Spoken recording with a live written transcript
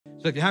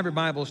So if you have your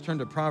Bibles, turn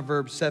to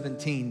Proverbs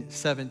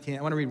 17:17.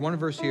 I want to read one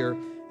verse here,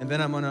 and then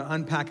I'm going to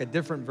unpack a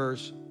different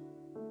verse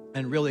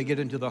and really get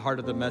into the heart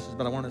of the message,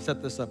 but I want to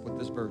set this up with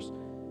this verse.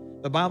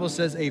 The Bible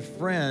says, a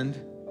friend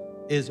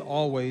is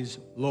always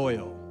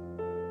loyal,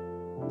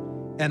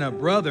 and a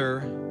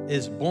brother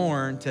is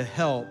born to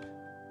help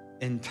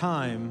in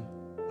time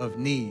of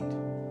need.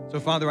 So,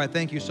 Father, I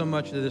thank you so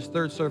much for this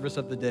third service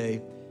of the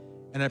day,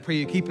 and I pray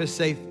you keep us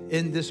safe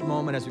in this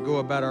moment as we go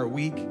about our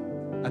week.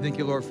 I thank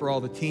you, Lord, for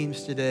all the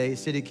teams today,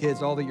 City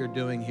Kids, all that you're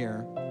doing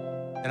here.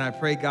 And I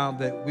pray, God,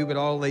 that we would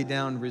all lay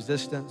down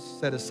resistance,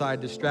 set aside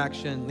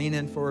distraction, lean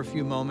in for a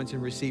few moments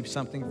and receive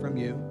something from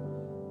you.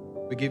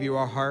 We give you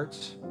our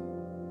hearts,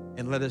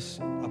 and let us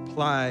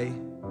apply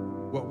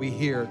what we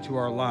hear to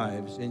our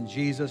lives. In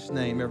Jesus'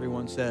 name,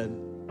 everyone said,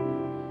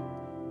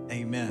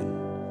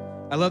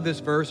 amen. I love this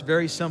verse,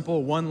 very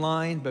simple, one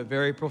line, but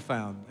very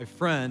profound. A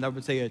friend, I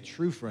would say a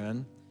true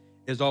friend,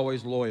 is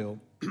always loyal.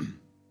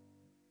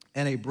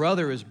 And a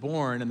brother is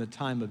born in the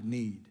time of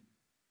need.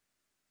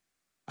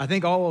 I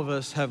think all of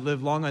us have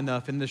lived long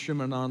enough in this room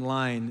and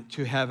online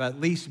to have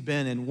at least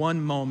been in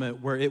one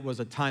moment where it was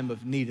a time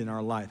of need in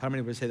our life. How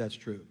many would say that's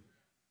true?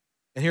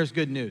 And here's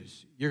good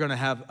news. You're going to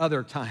have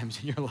other times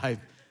in your life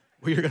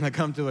where you're going to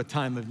come to a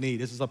time of need.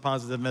 This is a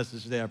positive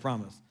message today, I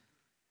promise.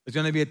 There's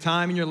going to be a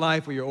time in your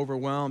life where you're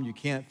overwhelmed, you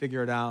can't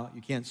figure it out,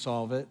 you can't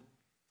solve it.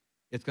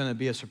 It's going to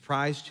be a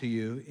surprise to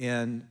you.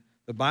 And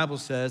the Bible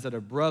says that a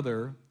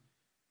brother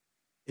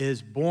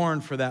is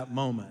born for that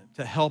moment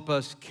to help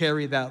us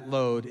carry that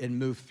load and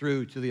move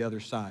through to the other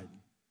side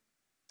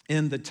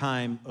in the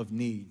time of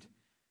need.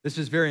 This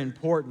is very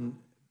important,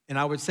 and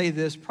I would say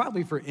this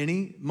probably for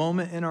any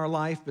moment in our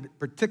life, but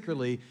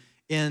particularly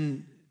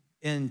in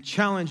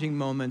challenging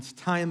moments,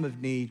 time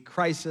of need,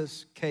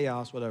 crisis,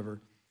 chaos,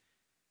 whatever.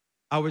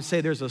 I would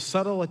say there's a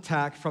subtle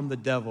attack from the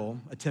devil,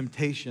 a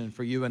temptation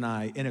for you and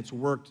I, and it's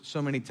worked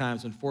so many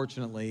times,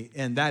 unfortunately,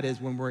 and that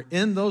is when we're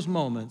in those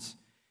moments,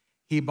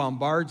 he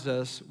bombards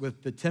us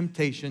with the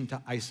temptation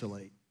to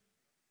isolate.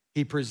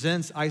 He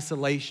presents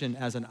isolation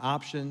as an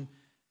option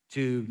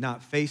to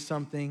not face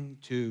something,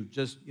 to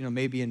just,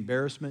 maybe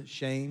embarrassment,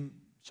 shame,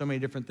 so many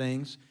different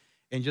things,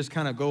 and just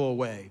kind of go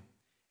away.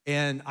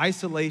 And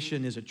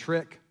isolation is a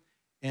trick,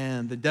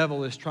 and the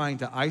devil is trying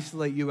to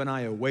isolate you and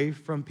I away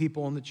from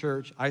people in the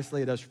church,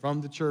 isolate us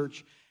from the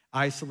church,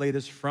 isolate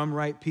us from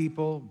right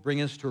people,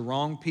 bring us to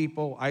wrong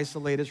people,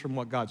 isolate us from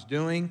what God's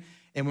doing.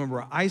 And when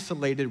we're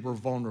isolated, we're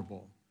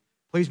vulnerable.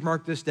 Please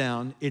mark this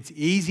down. It's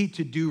easy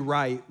to do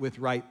right with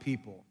right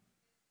people.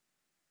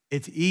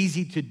 It's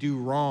easy to do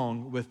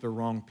wrong with the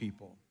wrong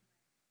people.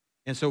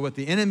 And so what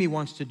the enemy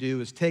wants to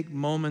do is take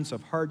moments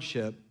of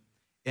hardship,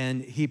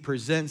 and he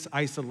presents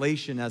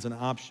isolation as an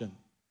option.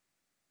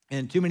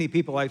 And too many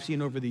people I've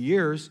seen over the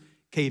years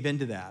cave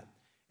into that.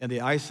 And they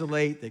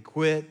isolate, they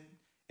quit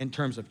in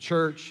terms of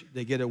church,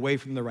 they get away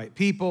from the right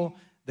people,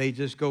 they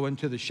just go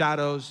into the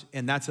shadows,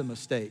 and that's a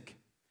mistake.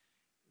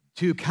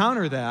 To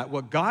counter that,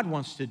 what God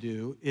wants to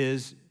do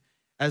is,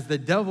 as the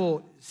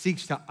devil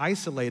seeks to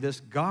isolate us,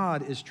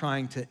 God is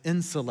trying to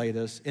insulate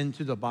us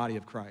into the body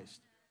of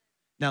Christ.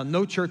 Now,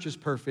 no church is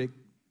perfect,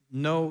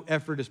 no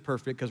effort is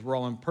perfect because we're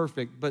all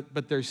imperfect,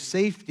 but there's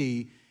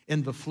safety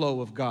in the flow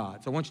of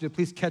God. So I want you to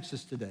please catch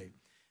this today,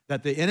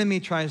 that the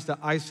enemy tries to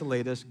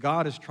isolate us,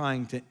 God is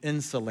trying to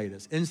insulate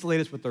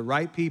us with the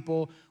right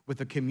people, with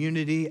the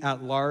community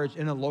at large,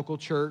 in a local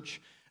church,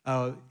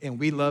 and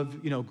we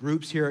love,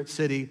 groups here at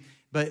City.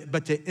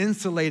 But to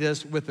insulate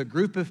us with a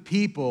group of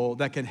people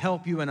that can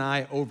help you and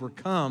I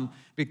overcome,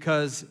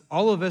 because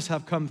all of us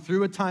have come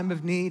through a time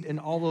of need and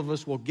all of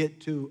us will get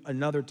to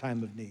another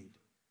time of need.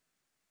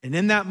 And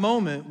in that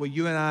moment, will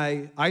you and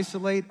I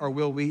isolate or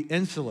will we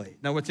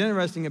insulate? Now, what's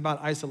interesting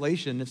about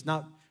isolation, it's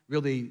not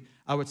really,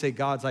 I would say,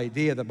 God's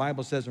idea. The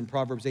Bible says in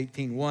Proverbs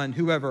 18:1,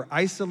 whoever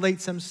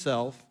isolates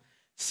himself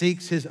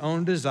seeks his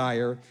own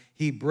desire.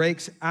 He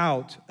breaks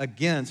out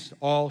against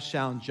all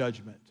sound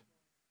judgment.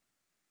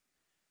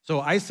 So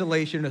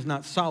isolation is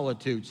not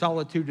solitude.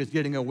 Solitude is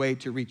getting away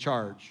to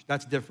recharge.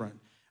 That's different.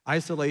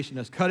 Isolation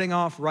is cutting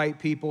off right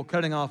people,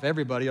 cutting off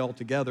everybody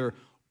altogether,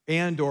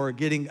 and or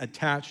getting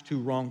attached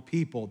to wrong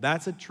people.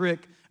 That's a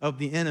trick of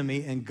the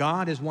enemy, and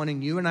God is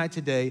wanting you and I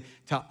today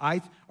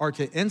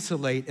to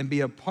insulate and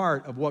be a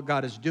part of what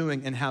God is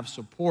doing and have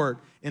support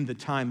in the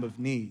time of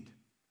need.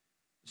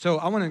 So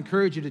I want to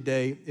encourage you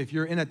today, if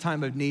you're in a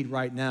time of need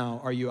right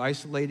now, are you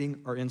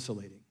isolating or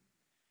insulating?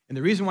 And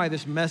the reason why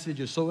this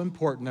message is so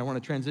important, I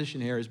want to transition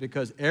here, is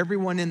because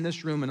everyone in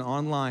this room and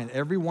online,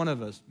 every one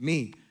of us,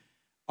 me,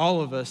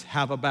 all of us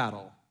have a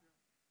battle.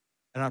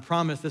 And I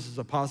promise this is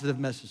a positive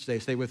message today.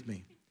 Stay with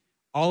me.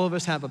 All of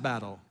us have a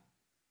battle.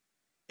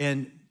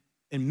 And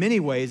in many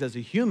ways, as a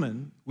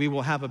human, we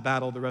will have a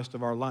battle the rest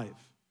of our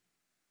life.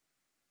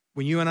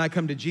 When you and I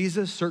come to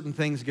Jesus, certain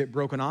things get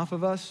broken off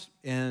of us,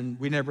 and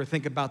we never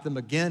think about them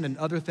again, and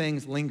other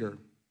things linger.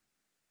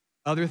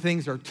 Other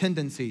things are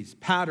tendencies,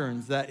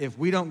 patterns that if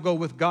we don't go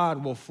with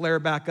God, will flare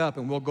back up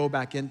and we'll go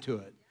back into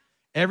it.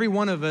 Every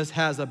one of us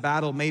has a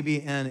battle,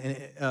 maybe in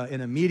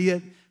an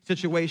immediate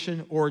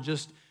situation or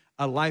just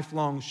a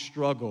lifelong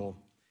struggle.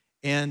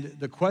 And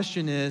the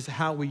question is,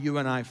 how will you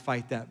and I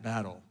fight that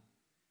battle?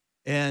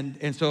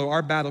 And so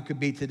our battle could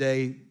be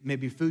today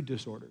maybe food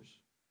disorders,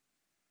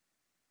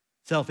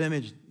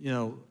 self-image,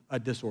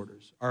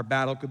 disorders. Our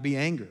battle could be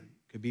anger,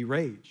 could be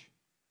rage.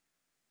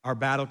 Our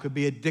battle could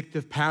be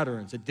addictive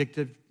patterns,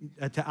 addicted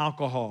to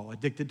alcohol,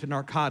 addicted to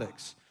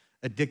narcotics,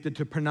 addicted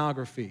to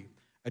pornography,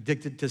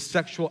 addicted to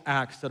sexual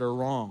acts that are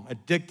wrong,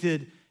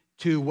 addicted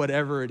to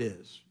whatever it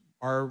is.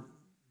 Our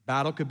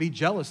battle could be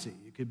jealousy.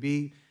 It could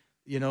be,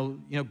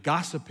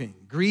 gossiping,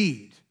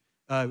 greed,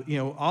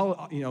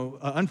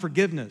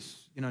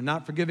 unforgiveness,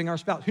 not forgiving our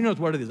spouse. Who knows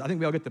what it is? I think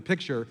we all get the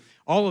picture.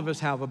 All of us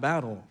have a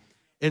battle.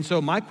 And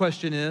so my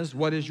question is,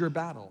 what is your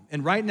battle?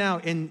 And right now,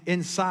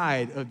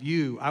 inside of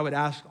you, I would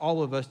ask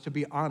all of us to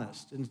be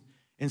honest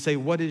and say,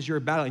 what is your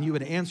battle? And you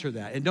would answer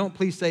that. And don't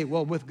please say,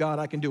 well, with God,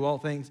 I can do all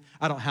things.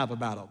 I don't have a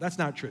battle. That's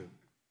not true.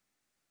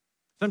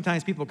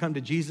 Sometimes people come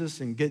to Jesus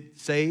and get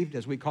saved,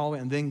 as we call it,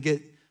 and then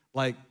get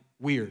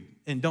weird.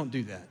 And don't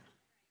do that.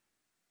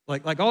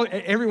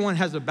 Everyone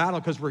has a battle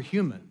because we're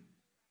human.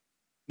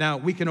 Now,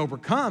 we can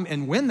overcome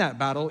and win that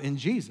battle in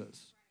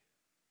Jesus.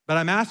 But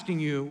I'm asking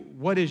you,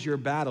 what is your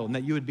battle? And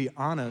that you would be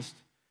honest.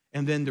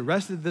 And then the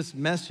rest of this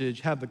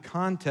message have the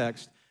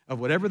context of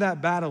whatever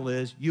that battle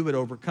is, you would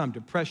overcome.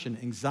 Depression,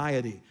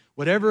 anxiety,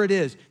 whatever it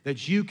is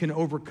that you can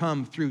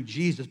overcome through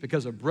Jesus,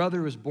 because a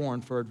brother is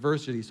born for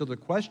adversity. So the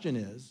question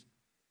is,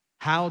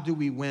 how do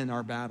we win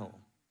our battle?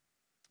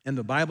 And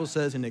the Bible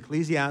says in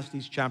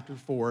Ecclesiastes chapter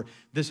 4,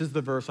 this is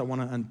the verse I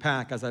want to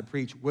unpack as I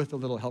preach with a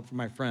little help from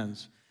my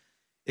friends.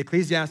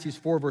 Ecclesiastes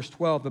 4, verse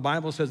 12, the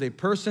Bible says,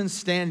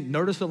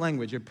 notice the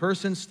language, a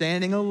person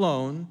standing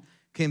alone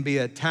can be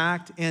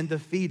attacked and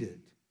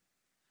defeated,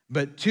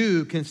 but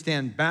two can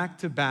stand back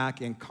to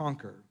back and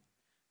conquer.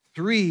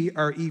 Three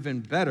are even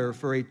better,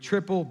 for a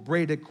triple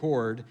braided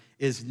cord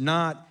is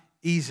not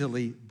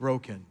easily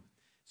broken.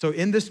 So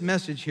in this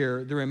message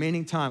here, the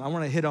remaining time, I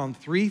want to hit on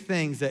three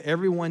things that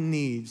everyone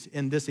needs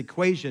in this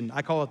equation.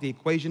 I call it the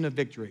equation of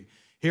victory.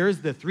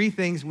 Here's the three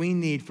things we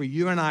need for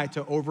you and I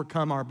to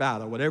overcome our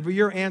battle. Whatever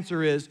your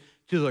answer is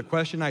to the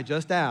question I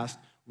just asked,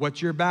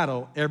 what's your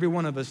battle? Every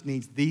one of us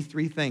needs these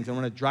three things. I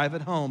want to drive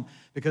it home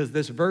because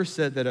this verse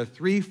said that a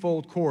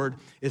threefold cord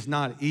is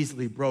not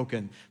easily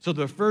broken. So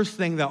the first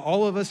thing that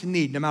all of us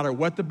need, no matter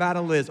what the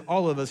battle is,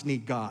 all of us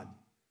need God.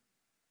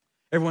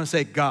 Everyone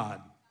say God.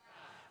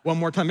 One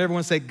more time,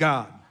 everyone say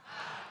God.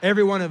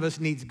 Every one of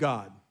us needs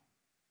God.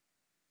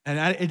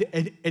 And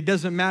it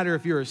doesn't matter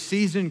if you're a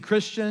seasoned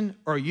Christian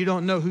or you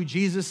don't know who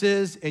Jesus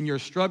is and you're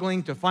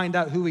struggling to find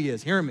out who he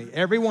is. Hear me.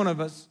 Every one of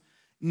us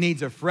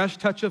needs a fresh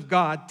touch of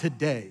God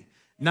today.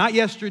 Not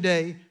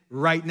yesterday,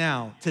 right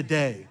now,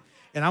 today.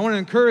 And I want to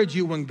encourage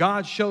you, when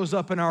God shows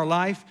up in our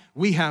life,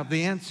 we have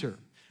the answer.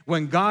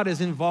 When God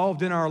is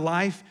involved in our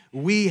life,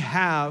 we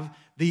have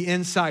the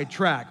inside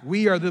track.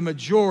 We are the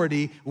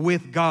majority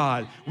with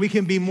God. We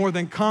can be more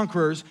than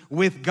conquerors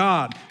with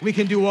God. We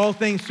can do all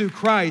things through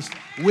Christ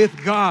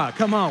with God.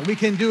 Come on, we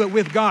can do it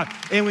with God.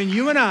 And when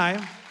you and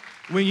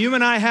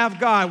I have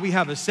God, we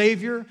have a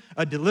Savior,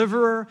 a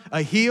deliverer,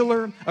 a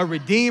healer, a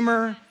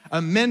redeemer,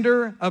 a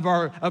mender of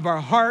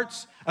our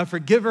hearts, a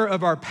forgiver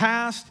of our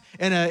past,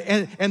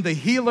 and the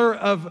healer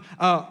of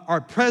our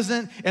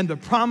present, and the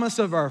promise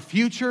of our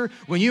future.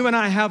 When you and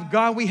I have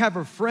God, we have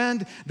a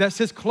friend that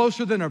sits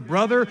closer than a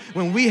brother.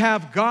 When we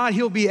have God,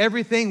 he'll be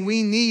everything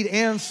we need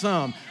and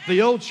some.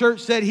 The old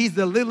church said he's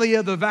the lily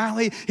of the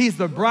valley. He's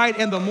the bright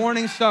and the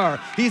morning star.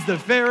 He's the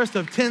fairest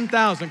of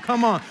 10,000.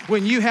 Come on.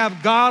 When you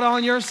have God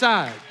on your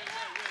side,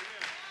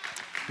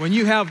 when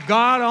you have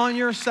God on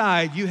your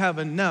side, you have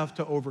enough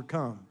to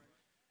overcome.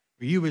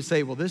 You would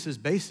say, well, this is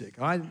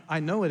basic. I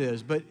know it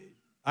is, but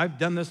I've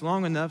done this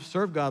long enough,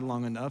 served God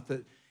long enough,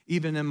 that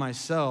even in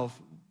myself,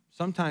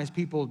 sometimes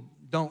people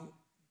don't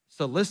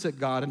solicit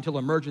God until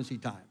emergency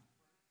time.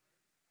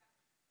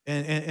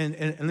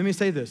 And let me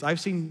say this. I've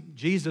seen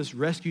Jesus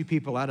rescue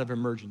people out of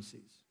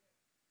emergencies.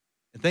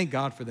 And thank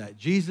God for that.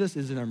 Jesus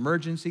is an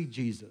emergency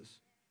Jesus.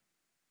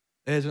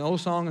 There's an old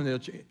song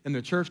in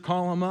the church,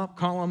 call him up,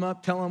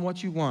 tell him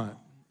what you want.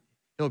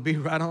 He'll be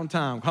right on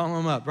time. Call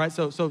him up, right?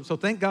 So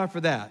thank God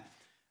for that.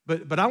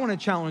 But I want to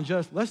challenge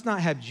us, let's not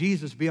have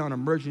Jesus be on an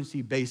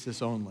emergency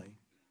basis only.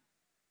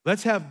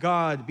 Let's have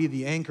God be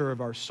the anchor of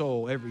our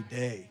soul every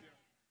day.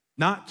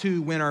 Not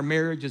to when our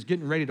marriage is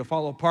getting ready to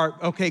fall apart,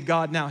 okay,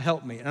 God, now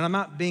help me. And I'm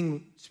not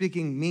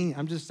speaking mean,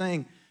 I'm just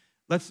saying,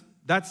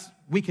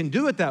 we can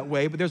do it that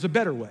way, but there's a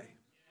better way.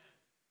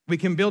 We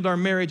can build our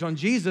marriage on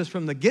Jesus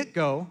from the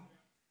get-go,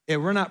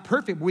 and we're not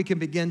perfect, but we can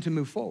begin to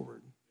move forward.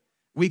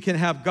 We can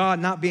have God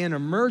not be an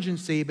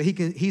emergency, but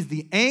he's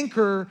the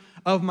anchor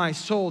of my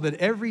soul, that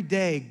every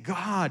day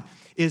God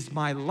is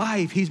my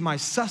life. He's my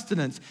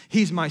sustenance.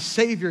 He's my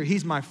Savior.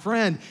 He's my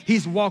friend.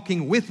 He's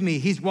walking with me.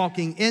 He's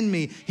walking in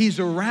me. He's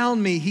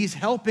around me. He's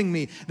helping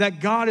me. That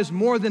God is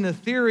more than a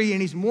theory, and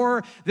he's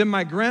more than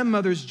my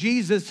grandmother's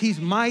Jesus. He's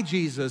my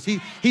Jesus.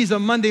 He's a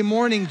Monday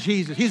morning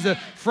Jesus. He's a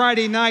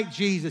Friday night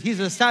Jesus.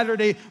 He's a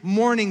Saturday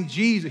morning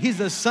Jesus.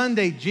 He's a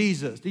Sunday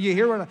Jesus. Do you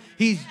hear what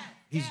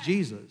He's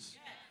Jesus.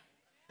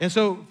 And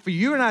so for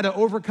you and I to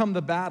overcome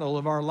the battle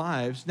of our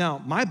lives,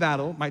 now my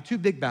battle, my two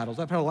big battles,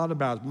 I've had a lot of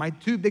battles. My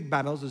two big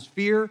battles is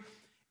fear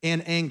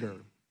and anger.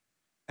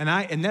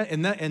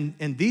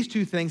 And these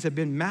two things have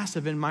been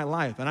massive in my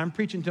life. And I'm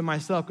preaching to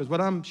myself because what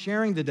I'm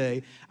sharing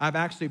today, I've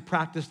actually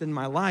practiced in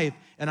my life,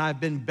 and I've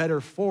been better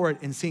for it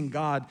and seen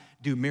God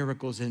do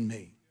miracles in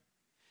me.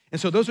 And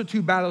so those are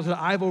two battles that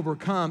I've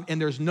overcome, and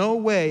there's no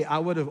way I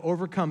would have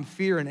overcome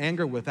fear and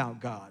anger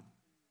without God.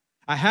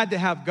 I had to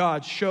have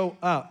God show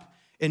up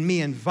in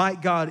me,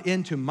 invite God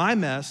into my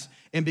mess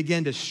and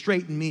begin to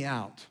straighten me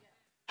out.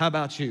 How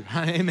about you?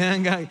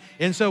 Amen, guys.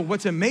 And so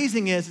what's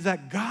amazing is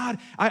that God,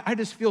 I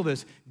just feel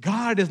this,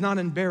 God is not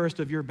embarrassed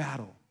of your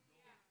battle.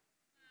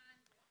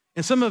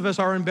 And some of us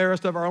are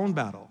embarrassed of our own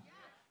battle.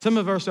 Some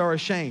of us are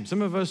ashamed.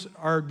 Some of us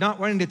are not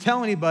wanting to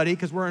tell anybody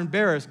because we're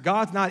embarrassed.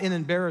 God's not in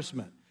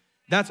embarrassment.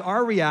 That's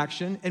our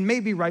reaction, and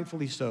maybe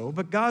rightfully so,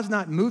 but God's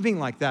not moving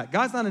like that.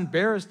 God's not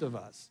embarrassed of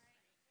us.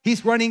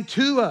 He's running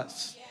to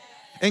us.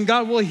 And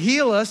God will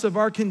heal us of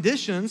our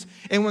conditions.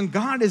 And when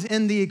God is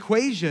in the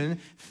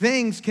equation,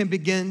 things can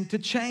begin to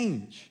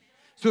change.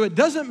 So it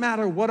doesn't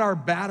matter what our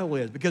battle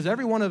is, because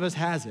every one of us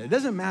has it. It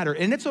doesn't matter.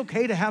 And it's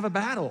okay to have a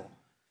battle.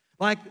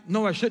 Like,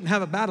 no, I shouldn't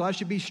have a battle. I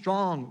should be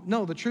strong.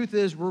 No, the truth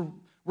is we're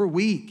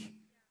weak.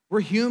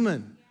 We're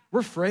human.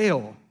 We're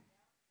frail.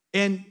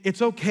 And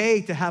it's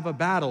okay to have a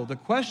battle. The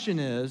question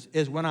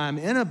is when I'm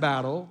in a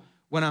battle,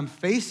 when I'm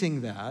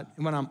facing that,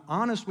 and when I'm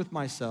honest with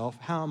myself,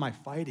 how am I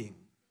fighting?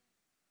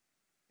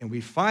 And we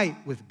fight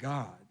with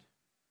God.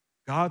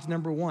 God's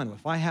number one.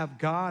 If I have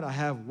God, I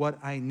have what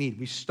I need.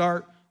 We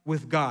start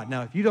with God.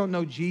 Now, if you don't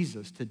know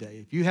Jesus today,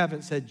 if you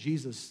haven't said,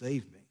 Jesus,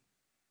 save me,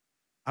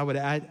 I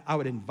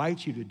would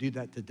invite you to do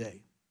that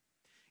today.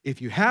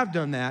 If you have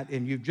done that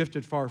and you've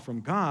drifted far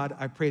from God,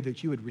 I pray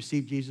that you would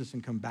receive Jesus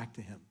and come back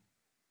to him,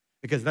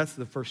 because that's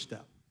the first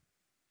step.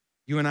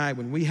 You and I,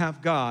 when we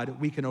have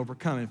God, we can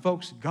overcome. And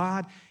folks,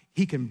 God,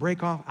 he can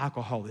break off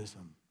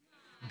alcoholism.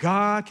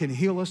 God can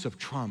heal us of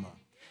trauma.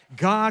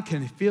 God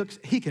can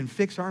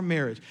fix our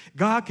marriage.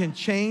 God can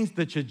change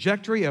the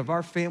trajectory of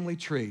our family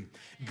tree.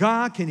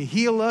 God can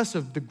heal us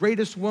of the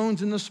greatest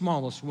wounds and the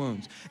smallest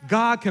wounds.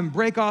 God can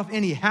break off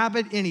any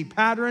habit, any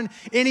pattern,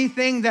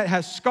 anything that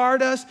has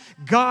scarred us.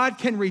 God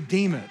can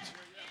redeem it.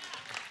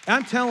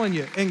 I'm telling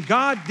you, and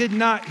God did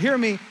not, hear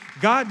me,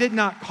 God did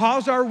not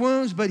cause our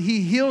wounds, but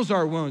he heals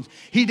our wounds.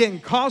 He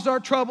didn't cause our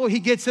trouble, he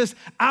gets us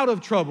out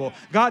of trouble.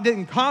 God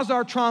didn't cause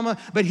our trauma,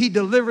 but he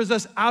delivers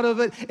us out of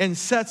it and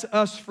sets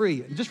us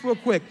free. And just real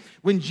quick,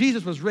 when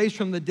Jesus was raised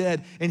from the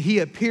dead and he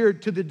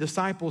appeared to the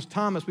disciples,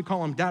 Thomas, we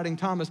call him Doubting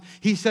Thomas,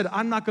 he said,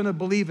 I'm not gonna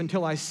believe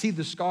until I see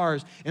the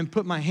scars and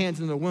put my hands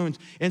in the wounds.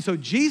 And so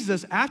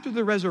Jesus, after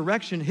the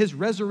resurrection, his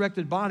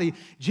resurrected body,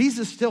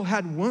 Jesus still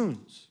had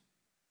wounds.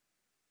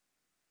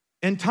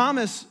 And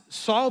Thomas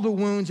saw the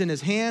wounds in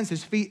his hands,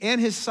 his feet, and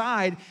his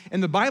side.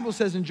 And the Bible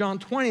says in John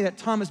 20 that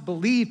Thomas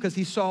believed because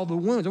he saw the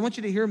wounds. I want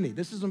you to hear me.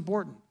 This is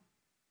important.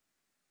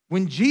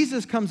 When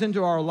Jesus comes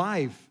into our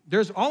life,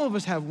 all of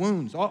us have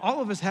wounds.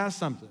 All of us have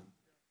something.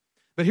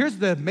 But here's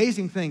the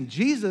amazing thing.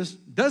 Jesus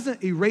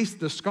doesn't erase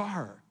the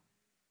scar.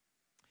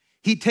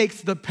 He takes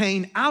the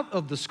pain out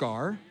of the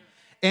scar,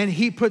 and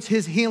he puts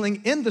his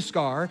healing in the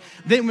scar.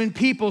 Then when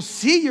people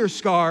see your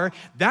scar,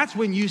 that's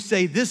when you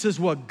say, this is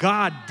what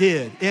God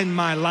did in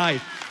my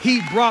life.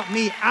 He brought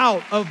me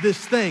out of this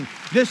thing.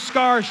 This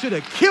scar should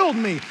have killed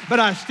me,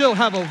 but I still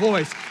have a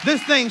voice.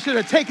 This thing should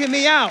have taken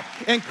me out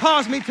and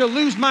caused me to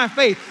lose my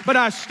faith, but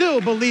I still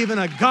believe in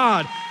a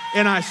God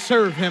and I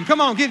serve him.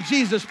 Come on, give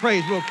Jesus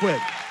praise real quick.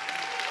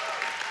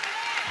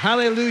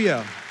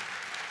 Hallelujah.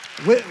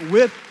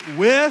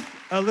 With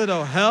a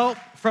little help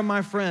from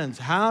my friends,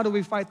 how do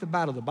we fight the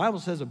battle? The Bible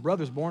says a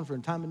brother's born for a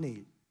time of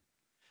need.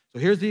 So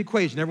here's the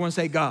equation. Everyone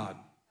say God.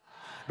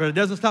 But it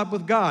doesn't stop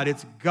with God.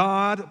 It's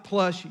God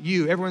plus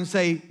you. Everyone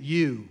say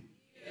you.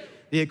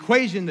 The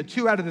equation, the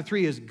 2 out of the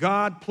 3 is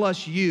God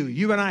plus you.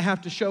 You and I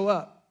have to show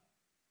up.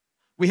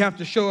 We have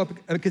to show up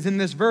because in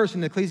this verse,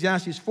 in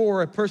Ecclesiastes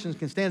 4, a person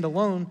can stand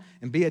alone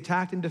and be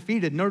attacked and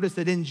defeated. Notice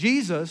that in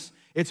Jesus,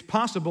 it's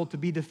possible to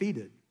be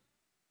defeated.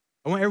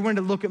 I want everyone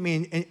to look at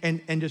me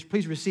and just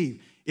please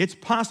receive. It's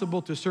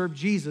possible to serve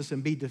Jesus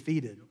and be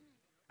defeated.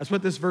 That's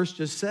what this verse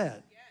just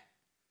said.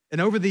 And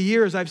over the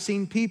years, I've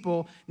seen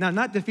people, now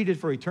not defeated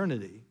for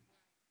eternity,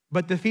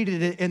 but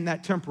defeated in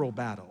that temporal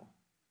battle.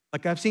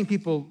 Like I've seen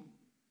people,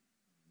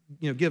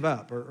 give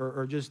up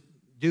or just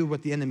do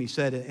what the enemy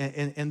said,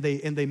 and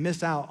they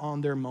miss out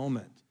on their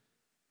moment.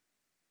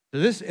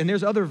 So and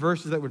there's other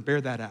verses that would bear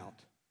that out.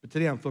 But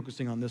today I'm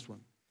focusing on this one.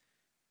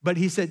 But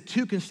he said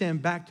 2 can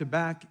stand back to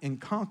back and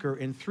conquer,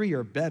 and 3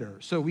 are better.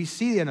 So we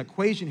see an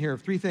equation here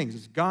of 3 things.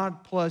 It's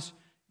God plus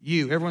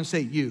you. Everyone say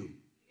you.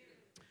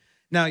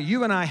 Now,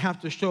 you and I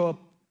have to show up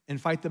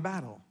and fight the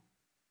battle.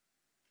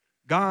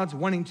 God's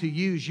wanting to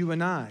use you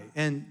and I.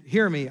 And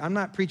hear me, I'm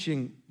not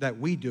preaching that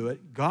we do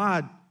it.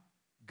 God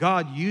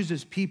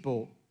uses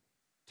people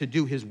to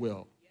do his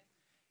will.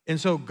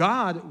 And so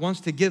God wants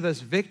to give us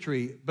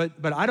victory, but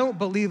I don't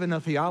believe in a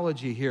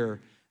theology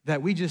here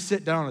that we just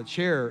sit down on a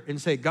chair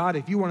and say, God,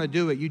 if you want to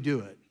do it, you do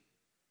it.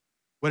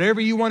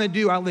 Whatever you want to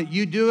do, I'll let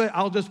you do it.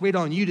 I'll just wait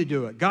on you to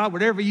do it. God,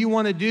 whatever you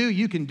want to do,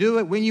 you can do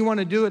it. When you want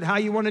to do it, how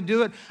you want to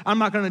do it. I'm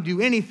not going to do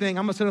anything.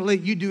 I'm just going to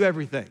let you do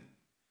everything.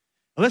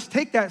 Let's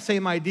take that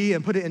same idea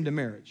and put it into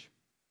marriage.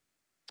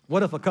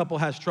 What if a couple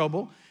has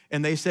trouble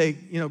and they say,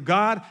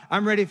 God,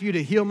 I'm ready for you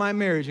to heal my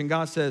marriage. And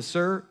God says,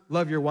 sir,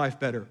 love your wife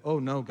better. Oh,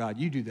 no, God,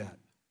 you do that.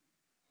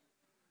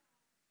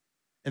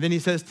 And then he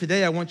says,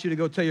 today I want you to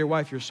go tell your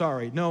wife you're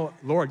sorry. No,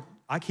 Lord,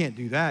 I can't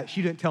do that.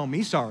 She didn't tell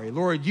me sorry.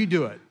 Lord, you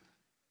do it.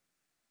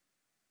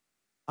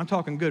 I'm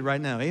talking good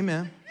right now.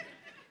 Amen.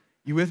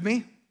 You with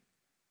me?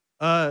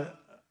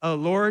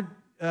 Lord,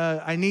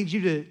 I need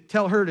you to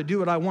tell her to do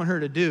what I want her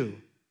to do.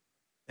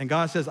 And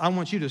God says, I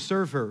want you to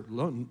serve her.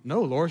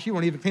 No, Lord, she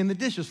won't even clean the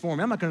dishes for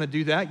me. I'm not going to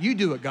do that. You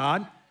do it,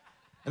 God.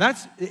 And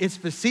it's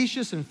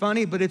facetious and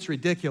funny, but it's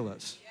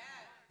ridiculous.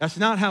 That's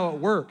not how it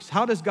works.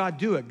 How does God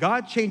do it?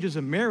 God changes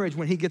a marriage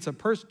when he gets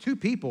two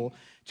people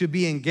to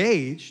be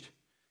engaged,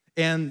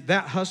 and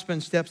that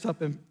husband steps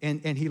up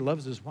and he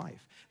loves his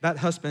wife. That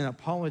husband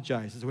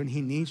apologizes when he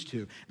needs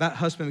to. That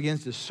husband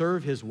begins to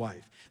serve his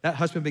wife. That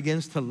husband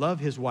begins to love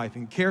his wife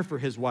and care for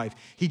his wife.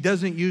 He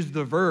doesn't use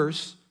the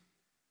verse,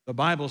 the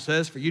Bible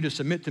says, for you to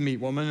submit to me,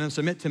 woman, and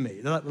submit to me.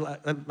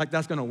 Like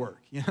that's going to work,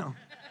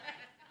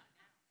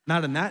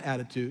 Not in that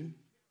attitude.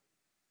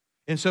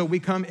 And so we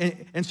come,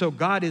 and so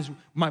God is,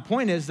 my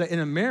point is that in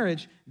a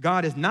marriage,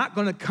 God is not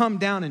going to come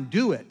down and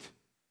do it.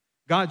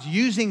 God's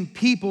using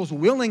people's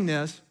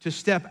willingness to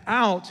step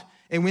out,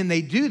 and when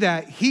they do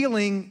that,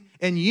 healing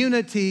and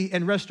unity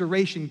and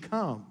restoration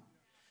come.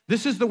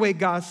 This is the way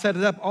God set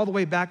it up all the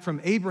way back from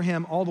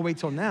Abraham all the way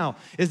till now,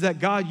 is that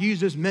God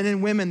uses men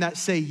and women that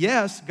say,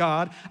 yes,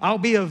 God, I'll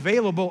be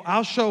available,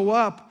 I'll show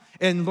up,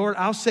 and Lord,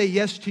 I'll say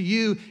yes to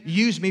you,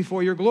 use me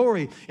for your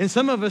glory. And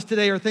some of us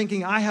today are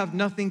thinking, I have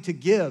nothing to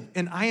give,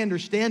 and I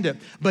understand it.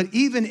 But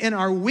even in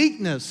our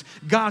weakness,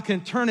 God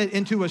can turn it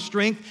into a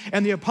strength.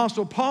 And the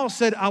Apostle Paul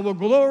said, I will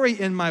glory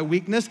in my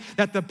weakness,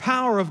 that the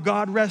power of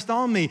God rest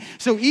on me.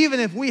 So even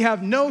if we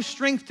have no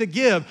strength to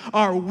give,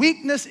 our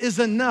weakness is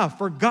enough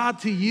for God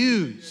to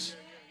use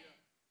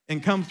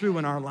and come through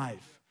in our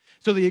life.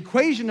 So the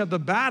equation of the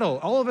battle,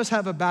 all of us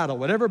have a battle,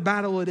 whatever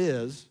battle it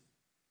is.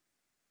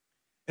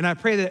 And I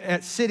pray that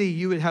at City,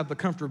 you would have the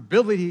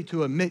comfortability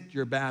to admit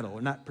your battle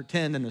and not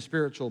pretend in the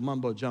spiritual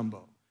mumbo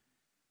jumbo,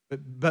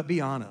 but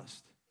be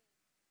honest.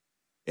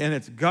 And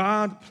it's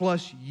God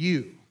plus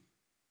you.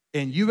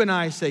 And you and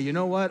I say, you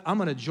know what? I'm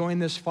going to join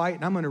this fight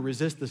and I'm going to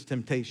resist this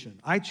temptation.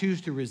 I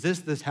choose to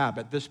resist this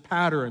habit, this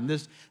pattern,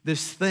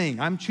 this thing.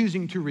 I'm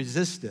choosing to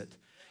resist it.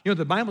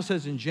 The Bible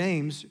says in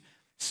James,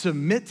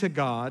 submit to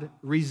God,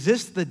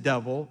 resist the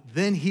devil,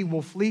 then he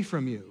will flee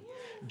from you.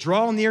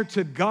 Draw near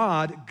to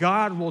God,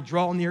 God will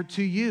draw near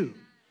to you.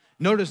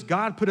 Notice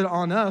God put it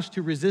on us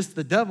to resist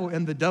the devil,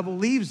 and the devil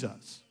leaves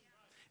us.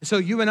 So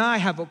you and I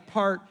have a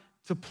part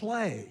to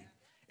play.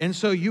 And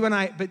so you and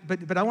I,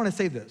 but I want to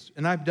say this,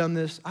 and I've done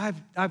this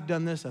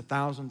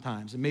 1,000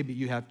 times, and maybe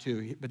you have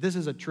too, but this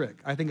is a trick.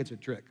 I think it's a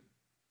trick.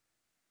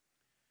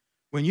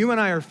 When you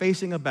and I are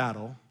facing a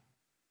battle,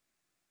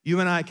 you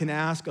and I can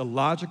ask a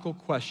logical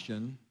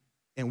question,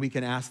 and we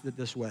can ask it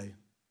this way: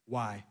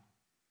 why?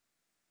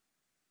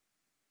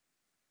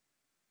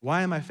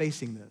 Why am I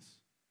facing this?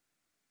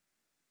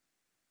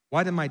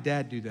 Why did my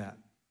dad do that?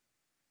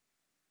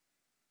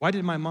 Why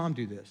did my mom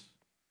do this?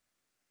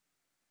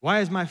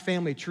 Why is my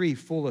family tree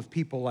full of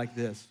people like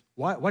this?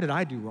 What did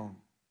I do wrong?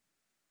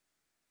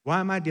 Why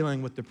am I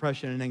dealing with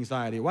depression and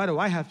anxiety? Why do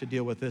I have to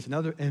deal with this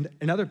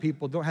and other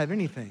people don't have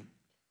anything?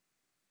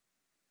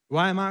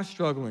 Why am I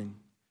struggling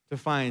to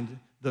find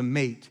the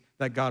mate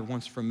that God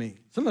wants from me?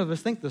 Some of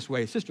us think this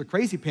way. Sister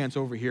Crazy Pants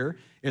over here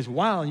is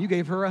wild, and you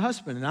gave her a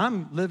husband, and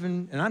I'm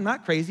living, and I'm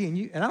not crazy,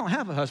 and I don't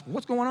have a husband.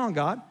 What's going on,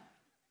 God?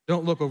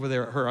 Don't look over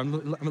there at her.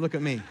 I'm look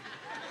at me.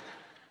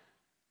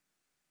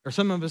 Or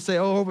some of us say,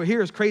 oh, over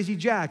here is Crazy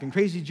Jack, and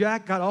Crazy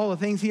Jack got all the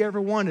things he ever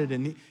wanted,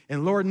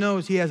 and Lord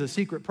knows he has a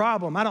secret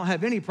problem. I don't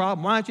have any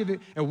problem.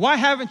 Why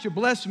haven't you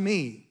blessed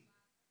me?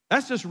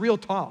 That's just real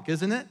talk,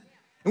 isn't it?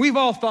 And we've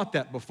all thought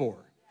that before.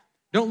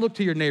 Don't look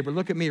to your neighbor.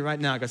 Look at me right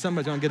now, because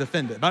somebody's going to get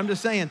offended. But I'm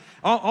just saying,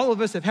 all of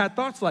us have had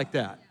thoughts like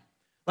that.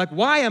 Like,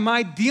 why am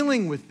I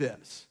dealing with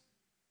this?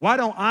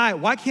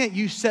 Why can't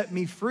you set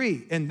me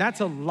free? And that's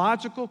a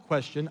logical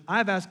question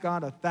I've asked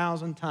God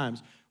 1,000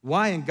 times.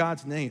 Why in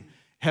God's name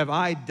have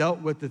I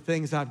dealt with the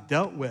things I've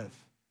dealt with?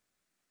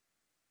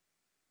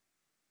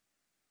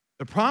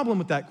 The problem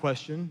with that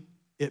question,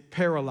 it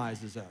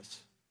paralyzes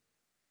us.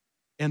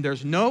 And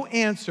there's no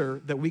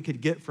answer that we could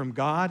get from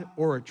God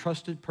or a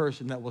trusted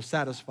person that will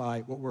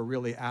satisfy what we're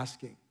really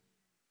asking.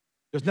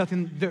 There's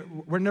nothing,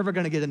 we're never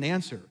going to get an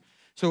answer.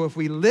 So if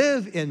we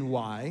live in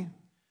why,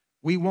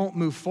 we won't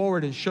move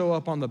forward and show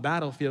up on the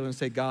battlefield and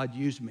say, God,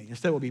 use me.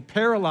 Instead, we'll be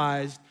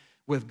paralyzed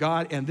with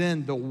God, and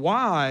then the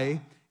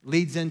why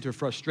leads into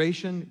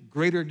frustration,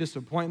 greater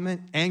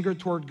disappointment, anger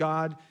toward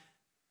God,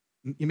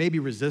 maybe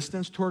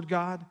resistance toward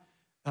God,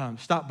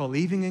 stop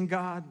believing in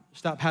God,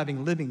 stop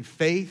having living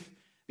faith,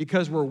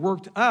 because we're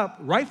worked up,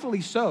 rightfully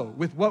so,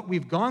 with what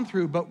we've gone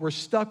through, but we're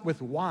stuck with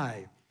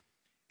why.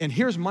 And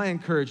here's my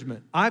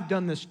encouragement. I've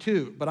done this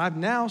too, but I've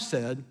now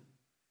said,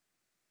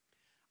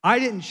 I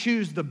didn't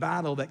choose the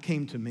battle that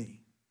came to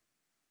me.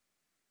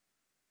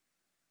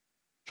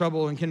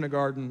 Trouble in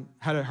kindergarten,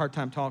 had a hard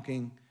time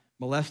talking,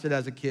 molested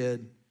as a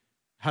kid,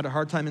 had a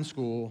hard time in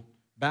school,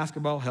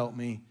 basketball helped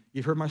me.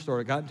 You've heard my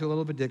story. Got into a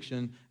little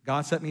addiction.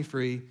 God set me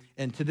free.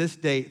 And to this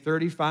date,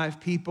 35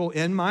 people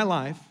in my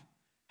life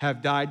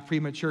have died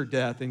premature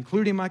death,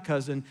 including my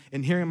cousin,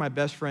 and hearing my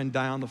best friend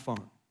die on the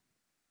phone.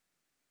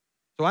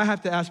 So I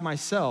have to ask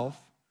myself,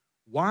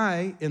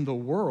 why in the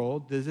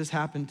world does this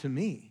happen to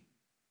me?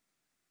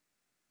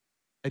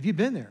 Have you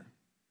been there?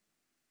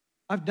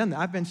 I've done that.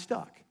 I've been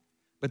stuck.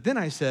 But then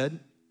I said,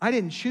 I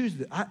didn't choose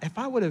this. If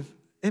I would have,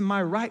 in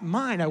my right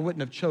mind, I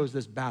wouldn't have chose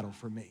this battle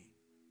for me.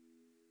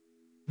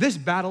 This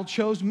battle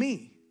chose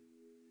me.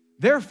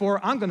 Therefore,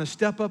 I'm going to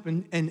step up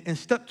and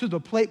step to the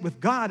plate with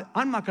God.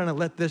 I'm not going to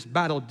let this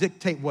battle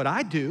dictate what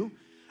I do.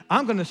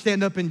 I'm going to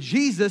stand up in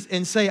Jesus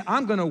and say,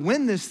 I'm going to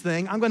win this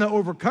thing. I'm going to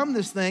overcome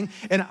this thing,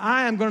 and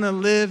I am going to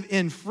live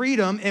in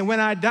freedom. And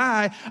when I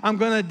die, I'm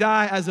going to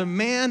die as a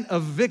man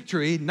of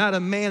victory, not a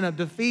man of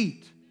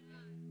defeat.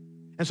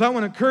 And so I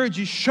want to encourage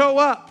you, show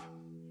up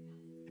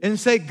and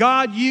say,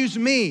 God, use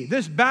me.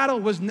 This battle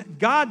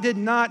God did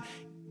not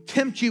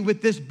tempt you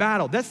with this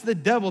battle. That's the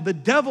devil. The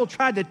devil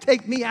tried to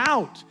take me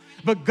out,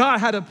 but God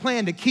had a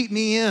plan to keep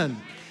me in.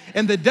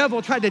 And the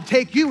devil tried to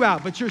take you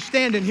out, but you're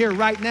standing here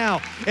right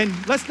now. And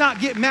let's not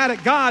get mad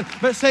at God,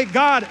 but say,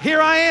 God, here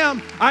I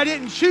am. I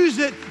didn't choose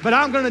it, but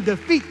I'm going to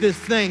defeat this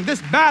thing.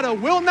 This battle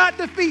will not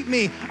defeat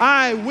me.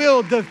 I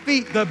will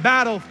defeat the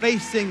battle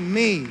facing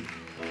me.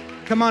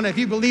 Come on, if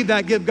you believe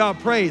that, give God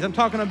praise. I'm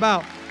talking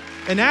about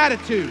an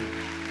attitude.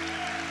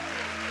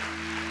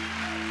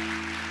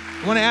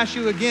 I want to ask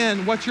you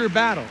again, what's your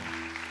battle?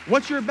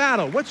 What's your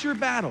battle? What's your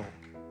battle?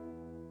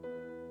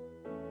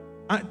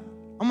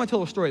 I'm going to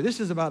tell a story. This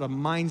is about a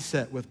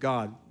mindset with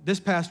God. This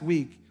past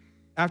week,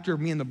 after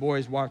me and the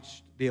boys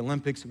watched the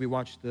Olympics, we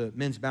watched the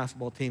men's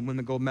basketball team win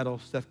the gold medal.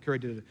 Steph Curry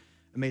did an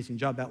amazing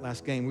job that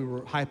last game. We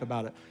were hype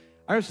about it.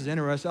 I was just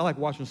interested. I like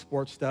watching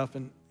sports stuff.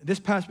 And this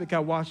past week, I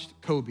watched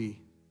Kobe.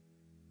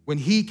 When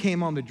he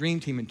came on the Dream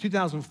Team. In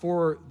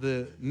 2004,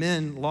 the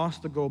men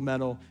lost the gold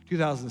medal.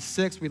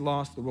 2006, we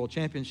lost the World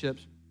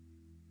Championships.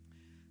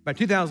 By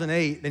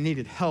 2008, they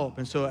needed help.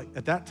 And so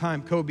at that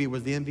time, Kobe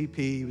was the MVP.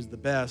 He was the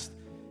best.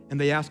 And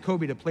they asked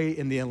Kobe to play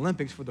in the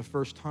Olympics for the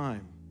first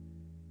time.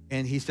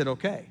 And he said,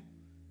 okay.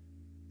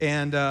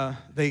 And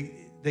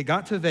they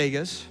got to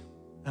Vegas.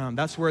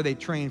 That's where they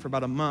trained for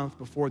about a month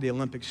before the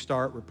Olympics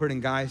start. We're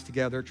putting guys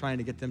together, trying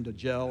to get them to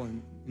gel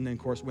and then, of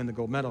course, win the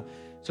gold medal.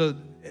 So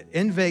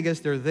in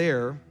Vegas, they're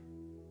there.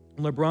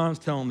 LeBron's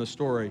telling the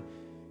story.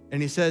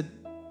 And he said,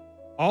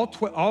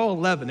 all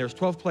 11, there's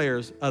 12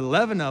 players,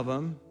 11 of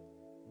them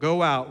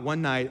go out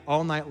one night,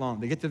 all night long.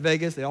 They get to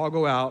Vegas, they all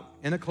go out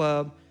in a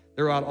club.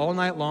 They're out all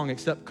night long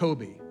except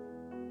Kobe.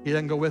 He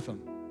doesn't go with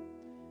them.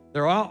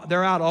 They're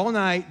out all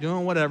night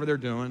doing whatever they're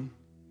doing.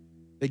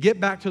 They get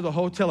back to the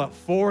hotel at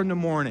 4 in the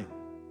morning.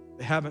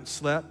 They haven't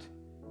slept.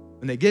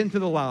 When they get into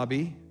the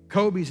lobby,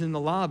 Kobe's in the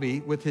lobby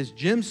with his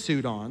gym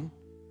suit on.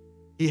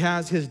 He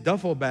has his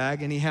duffel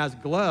bag and he has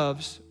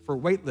gloves for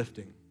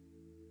weightlifting.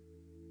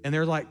 And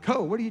they're like,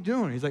 "Ko, what are you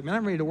doing?" He's like, "Man,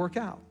 I'm ready to work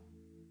out."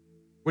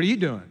 "What are you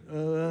doing?"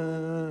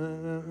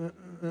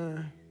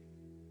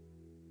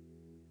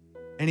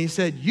 And he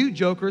said, "You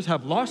jokers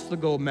have lost the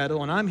gold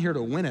medal and I'm here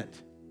to win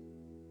it.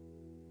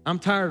 I'm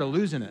tired of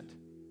losing it."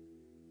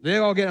 They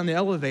all get on the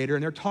elevator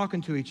and they're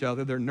talking to each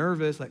other. They're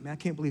nervous, like, "Man, I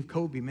can't believe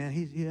Kobe, man.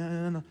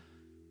 Yeah."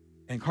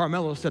 And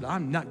Carmelo said,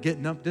 "I'm not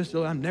getting up this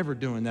early. I'm never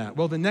doing that."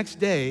 Well, the next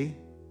day,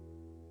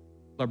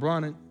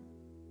 LeBron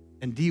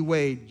and D.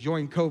 Wade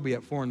joined Kobe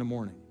at 4 in the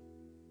morning.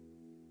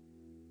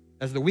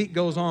 As the week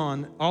goes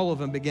on, all of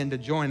them begin to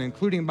join,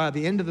 including by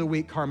the end of the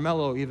week,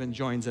 Carmelo even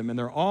joins them. And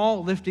they're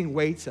all lifting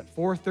weights at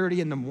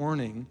 4:30 in the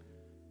morning,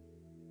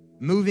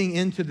 moving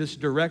into this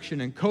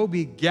direction. And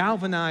Kobe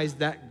galvanized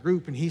that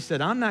group, and he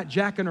said, "I'm not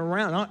jacking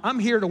around. I'm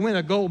here to win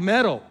a gold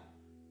medal.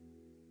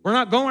 We're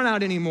not going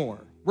out anymore.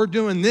 We're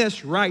doing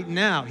this right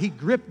now." He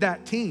gripped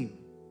that team,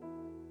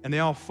 and they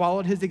all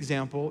followed his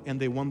example, and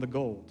they won the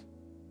gold.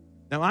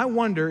 Now, I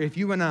wonder if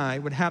you and I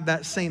would have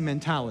that same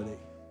mentality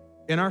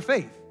in our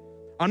faith.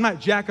 I'm not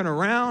jacking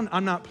around.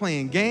 I'm not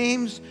playing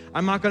games.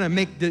 I'm not going to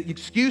make the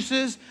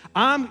excuses.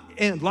 I'm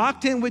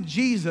locked in with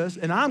Jesus,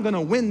 and I'm going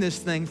to win this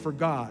thing for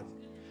God.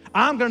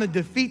 I'm going to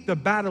defeat the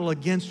battle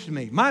against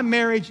me. My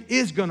marriage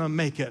is going to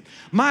make it.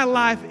 My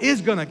life is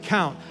going to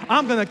count.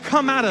 I'm going to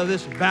come out of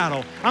this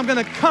battle. I'm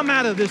going to come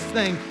out of this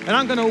thing, and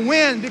I'm going to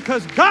win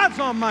because God's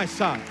on my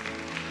side.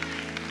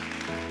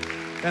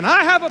 And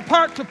I have a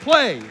part to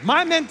play.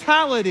 My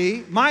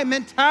mentality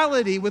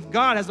with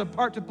God has a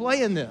part to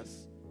play in this.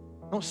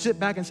 Don't sit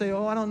back and say,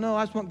 "Oh, I don't know.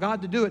 I just want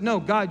God to do it." No,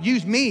 God,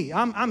 use me.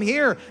 I'm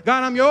here.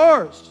 God, I'm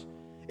yours.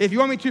 If you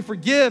want me to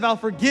forgive, I'll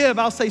forgive.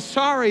 I'll say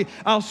sorry.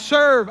 I'll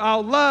serve.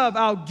 I'll love.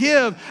 I'll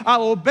give.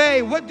 I'll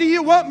obey. What do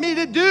you want me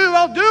to do?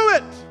 I'll do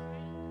it.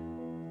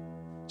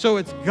 So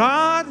it's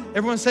God,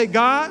 everyone say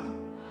God,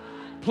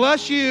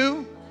 plus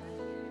you.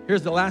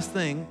 Here's the last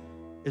thing,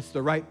 it's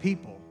the right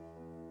people.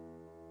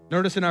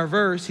 Notice in our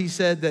verse, he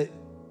said that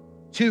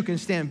 2 can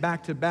stand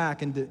back to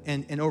back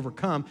and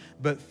overcome,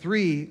 but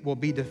 3 will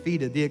be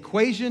defeated. The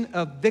equation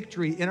of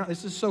victory,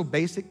 this is so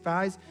basic,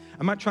 guys.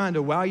 I'm not trying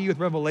to wow you with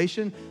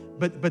revelation,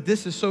 but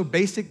this is so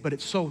basic, but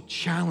it's so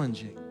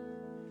challenging.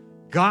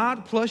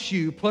 God plus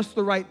you, plus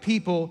the right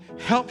people,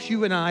 helps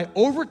you and I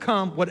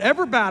overcome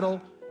whatever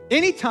battle,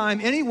 anytime,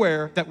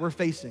 anywhere that we're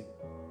facing.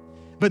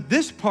 But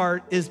this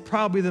part is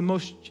probably the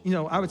most,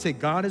 I would say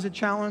God is a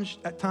challenge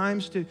at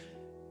times to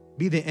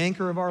be the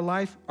anchor of our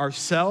life,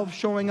 ourselves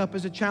showing up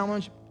as a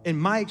challenge. In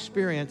my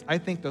experience, I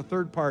think the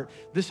third part,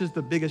 this is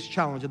the biggest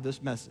challenge of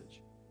this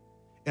message.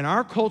 In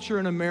our culture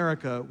in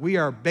America, we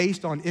are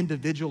based on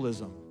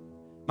individualism.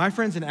 My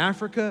friends in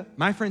Africa,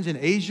 my friends in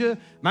Asia,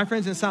 my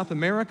friends in South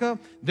America,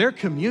 they're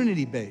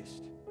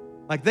community-based.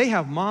 Like they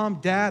have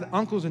mom, dad,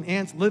 uncles, and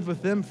aunts live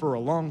with them for a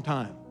long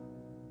time.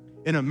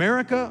 In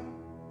America,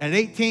 at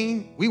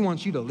 18, we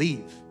want you to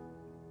leave.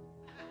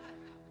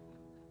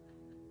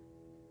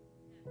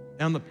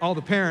 And all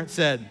the parents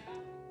said,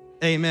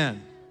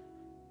 amen.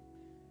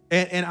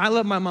 And I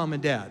love my mom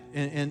and dad,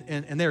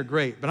 and they're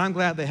great, but I'm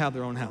glad they have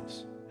their own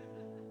house.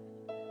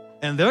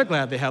 And they're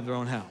glad they have their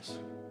own house.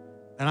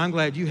 And I'm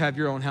glad you have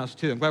your own house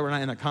too. I'm glad we're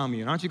not in a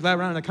commune. Aren't you glad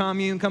we're not in a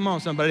commune? Come on,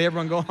 somebody,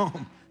 everyone go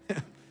home.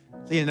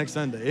 See you next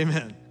Sunday,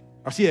 amen.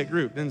 I'll see you at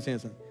group, then see you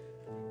Sunday.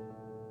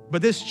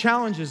 But this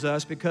challenges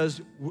us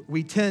because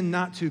we tend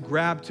not to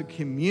grab to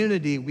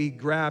community, we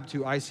grab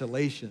to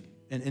isolation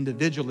and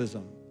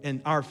individualism.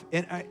 In our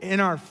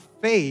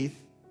faith,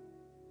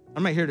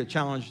 I'm not here to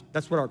challenge,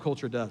 that's what our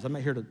culture does. I'm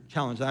not here to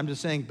challenge that. I'm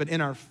just saying, but in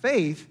our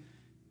faith,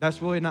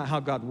 that's really not how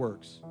God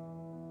works.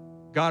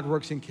 God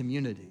works in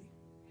community.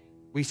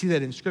 We see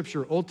that in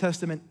Scripture, Old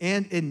Testament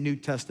and in New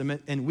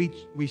Testament, and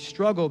we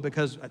struggle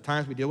because at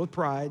times we deal with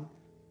pride.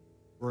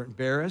 We're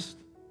embarrassed,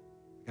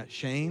 got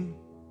shame.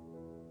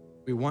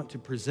 We want to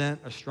present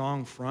a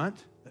strong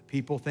front that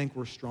people think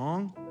we're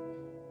strong,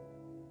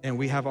 and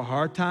we have a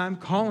hard time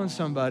calling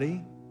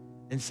somebody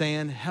and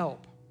saying,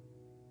 help.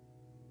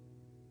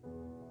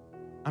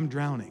 I'm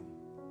drowning.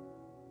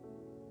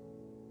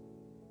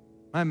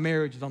 My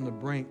marriage is on the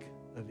brink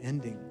of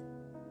ending.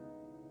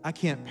 I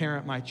can't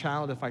parent my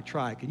child if I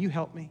try. Can you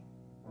help me?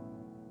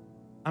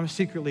 I'm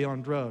secretly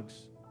on drugs.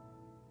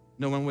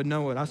 No one would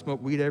know it. I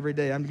smoke weed every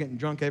day. I'm getting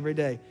drunk every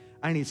day.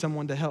 I need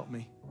someone to help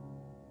me.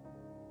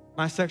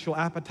 My sexual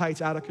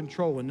appetite's out of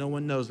control and no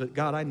one knows that.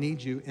 God, I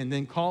need you. And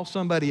then call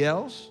somebody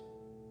else.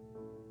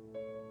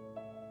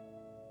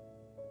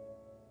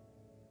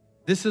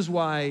 This is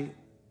why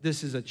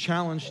this is a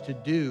challenge to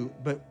do,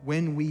 but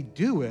when we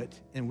do it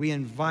and we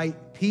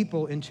invite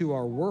people into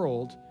our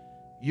world,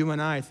 you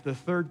and I, it's the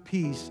third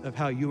piece of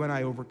how you and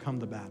I overcome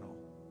the battle.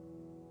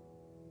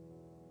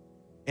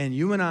 And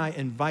you and I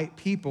invite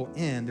people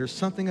in. There's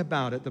something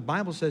about it. The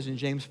Bible says in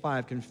James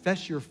 5,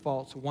 confess your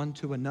faults one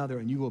to another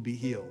and you will be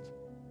healed.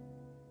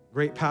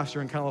 Great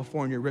pastor in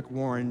California, Rick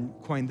Warren,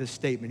 coined this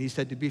statement. He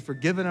said, to be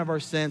forgiven of our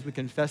sins, we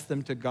confess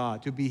them to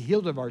God. To be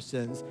healed of our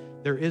sins,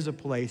 there is a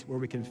place where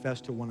we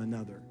confess to one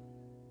another.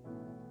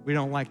 We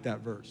don't like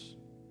that verse,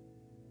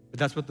 but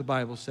that's what the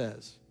Bible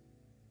says.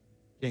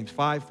 James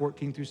 5,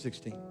 14 through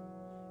 16. And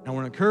I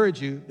want to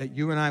encourage you that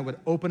you and I would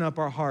open up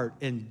our heart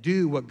and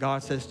do what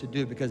God says to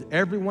do, because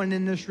everyone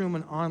in this room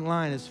and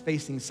online is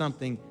facing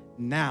something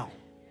now.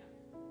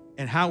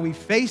 And how we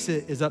face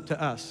it is up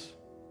to us.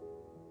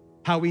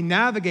 How we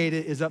navigate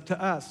it is up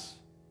to us.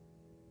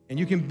 And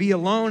you can be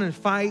alone and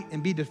fight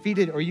and be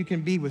defeated, or you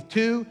can be with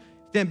 2,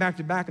 stand back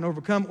to back and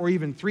overcome, or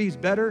even 3 is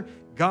better.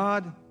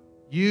 God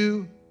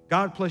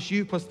plus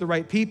you, plus the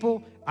right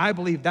people. I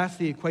believe that's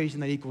the equation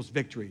that equals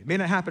victory. It may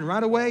not happen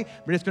right away,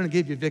 but it's going to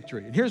give you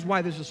victory. And here's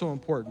why this is so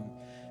important.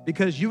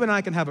 Because you and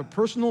I can have a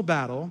personal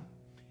battle,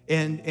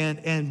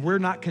 and we're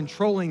not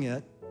controlling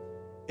it,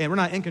 and we're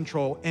not in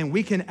control, and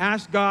we can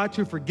ask God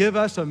to forgive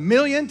us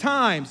 1,000,000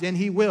 times, and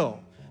He will.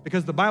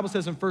 Because the Bible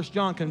says in 1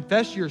 John,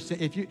 confess your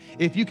sin.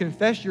 If you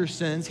confess your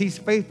sins, He's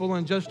faithful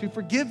and just to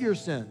forgive your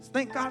sins.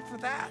 Thank God for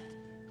that.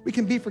 We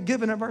can be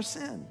forgiven of our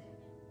sin.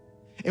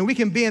 And we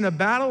can be in a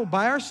battle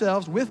by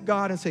ourselves with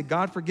God and say,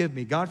 God, forgive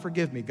me, God,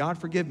 forgive me, God,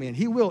 forgive me. And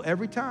He will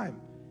every time.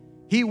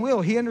 He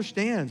will. He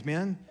understands,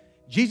 man.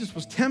 Jesus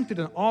was tempted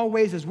in all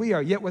ways as we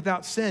are, yet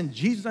without sin.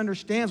 Jesus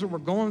understands what we're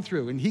going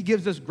through, and He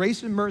gives us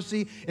grace and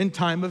mercy in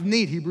time of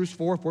need. Hebrews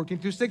 4, 14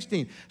 through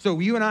 16. So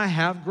you and I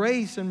have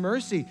grace and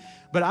mercy.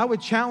 But I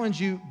would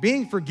challenge you,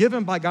 being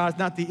forgiven by God is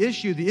not the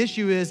issue. The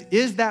issue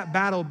is that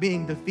battle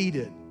being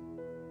defeated?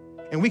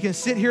 And we can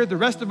sit here the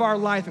rest of our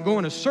life and go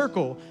in a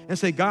circle and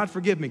say, God,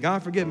 forgive me,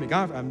 God, forgive me.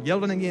 God, I'm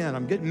yelling again.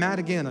 I'm getting mad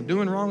again. I'm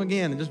doing wrong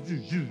again. And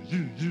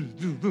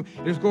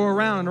just go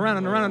around and around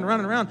and around and around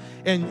and around.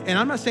 And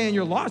I'm not saying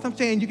you're lost. I'm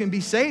saying you can be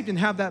saved and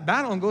have that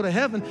battle and go to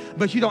heaven,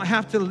 but you don't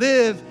have to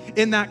live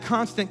in that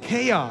constant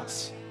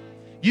chaos.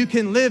 You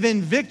can live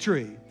in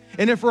victory.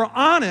 And if we're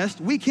honest,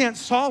 we can't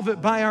solve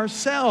it by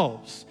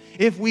ourselves.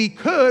 If we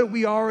could,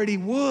 we already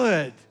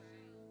would.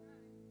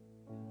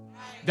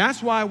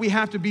 That's why we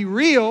have to be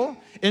real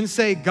and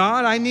say,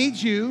 God, I need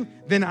you.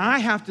 Then I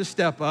have to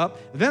step up.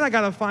 Then I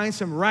got to find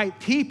some right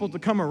people to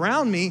come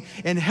around me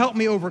and help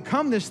me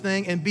overcome this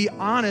thing and be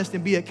honest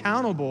and be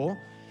accountable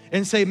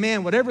and say,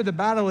 man, whatever the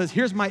battle is,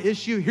 here's my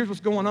issue, here's what's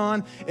going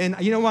on, and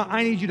you know what?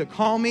 I need you to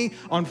call me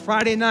on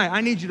Friday night. I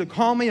need you to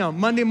call me on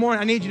Monday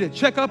morning. I need you to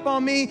check up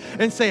on me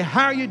and say,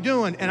 how are you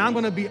doing? And I'm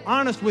going to be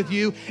honest with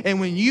you, and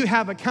when you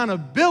have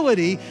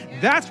accountability,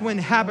 that's when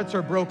habits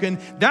are broken,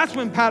 that's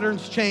when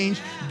patterns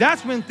change,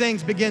 that's when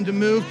things begin to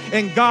move,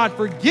 and God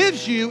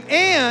forgives you,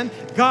 and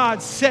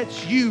God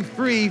sets you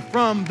free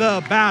from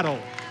the battle.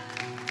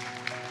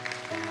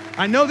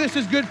 I know this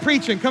is good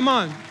preaching. Come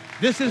on.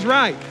 This is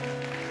right.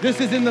 This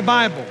is in the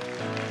Bible.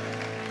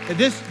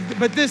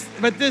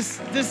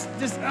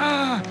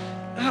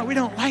 We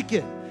don't like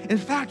it. In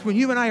fact, when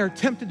you and I are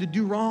tempted to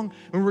do wrong,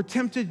 when we're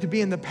tempted to be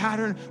in the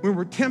pattern, when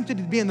we're tempted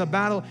to be in the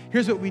battle,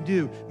 here's what we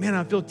do. Man,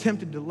 I feel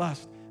tempted to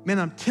lust. Man,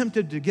 I'm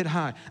tempted to get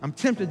high. I'm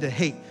tempted to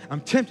hate.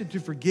 I'm tempted to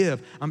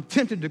forgive. I'm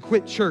tempted to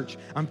quit church.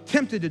 I'm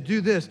tempted to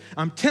do this.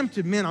 I'm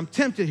tempted, man, I'm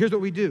tempted. Here's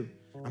what we do.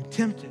 I'm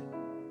tempted.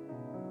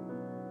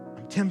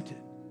 I'm tempted.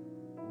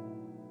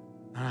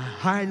 And I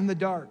hide in the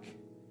dark.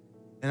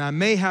 And I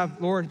may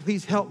have, Lord,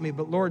 please help me,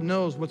 but Lord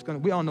knows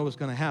we all know what's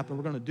going to happen.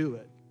 We're going to do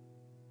it.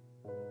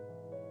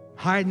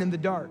 Hiding in the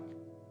dark.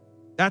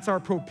 That's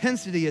our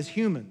propensity as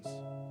humans.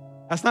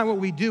 That's not what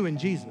we do in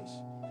Jesus.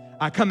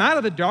 I come out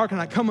of the dark and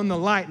I come in the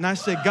light and I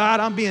say, God,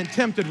 I'm being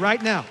tempted right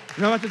now.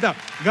 You know what to do?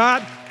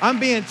 God, I'm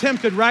being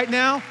tempted right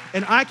now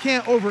and I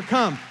can't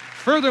overcome.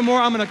 Furthermore,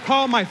 I'm going to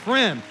call my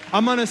friend.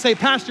 I'm going to say,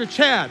 Pastor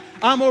Chad,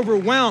 I'm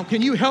overwhelmed.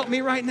 Can you help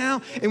me right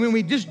now? And when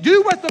we just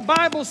do what the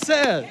Bible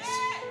says,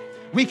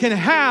 we can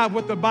have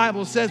what the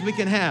Bible says we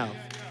can have.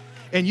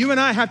 And you and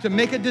I have to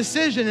make a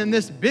decision in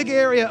this big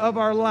area of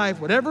our life,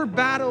 whatever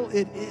battle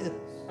it is.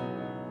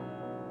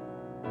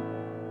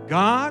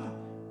 God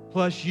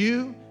plus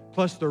you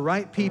plus the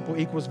right people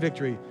equals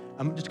victory.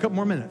 Just a couple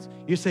more minutes.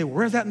 You say,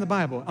 where's that in the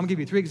Bible? I'm going to give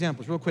you 3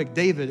 examples real quick.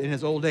 David, in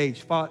his old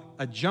age, fought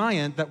a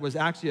giant that was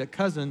actually a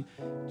cousin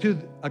to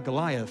a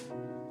Goliath.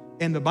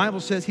 And the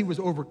Bible says he was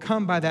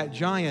overcome by that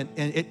giant,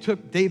 and it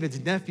took David's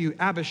nephew,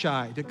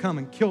 Abishai, to come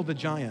and kill the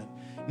giant.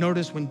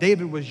 Notice when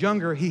David was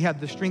younger, he had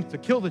the strength to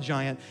kill the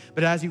giant,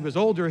 but as he was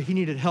older, he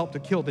needed help to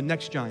kill the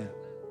next giant.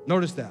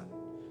 Notice that.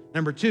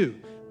 Number 2,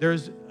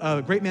 there's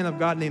a great man of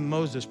God named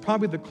Moses,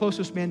 probably the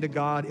closest man to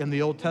God in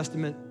the Old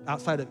Testament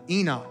outside of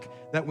Enoch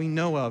that we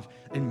know of.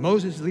 And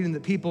Moses is leading the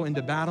people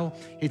into battle.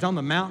 He's on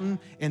the mountain,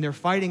 and they're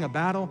fighting a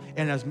battle,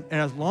 and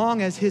as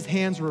long as his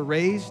hands were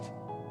raised,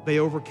 they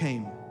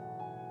overcame.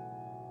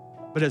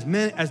 But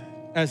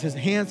as his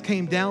hands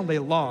came down, they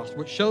lost,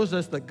 which shows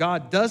us that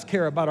God does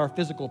care about our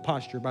physical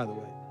posture, by the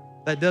way.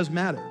 That does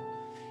matter.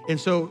 And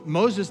so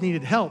Moses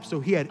needed help, so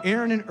he had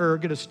Aaron and Ur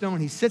get a stone.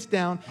 He sits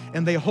down,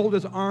 and they hold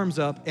his arms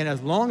up, and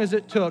as long as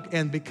it took,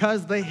 and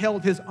because they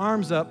held his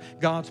arms up,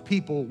 God's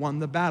people won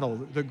the battle.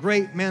 The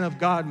great man of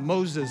God,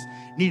 Moses,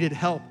 needed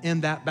help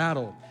in that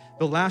battle.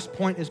 The last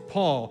point is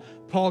Paul.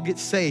 Paul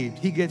gets saved.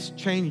 He gets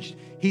changed.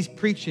 He's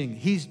preaching.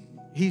 He's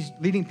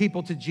leading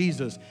people to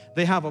Jesus.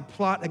 They have a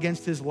plot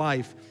against his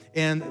life.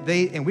 And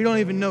we don't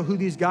even know who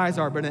these guys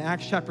are, but in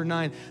Acts chapter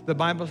 9, the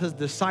Bible says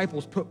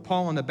disciples put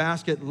Paul in a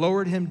basket,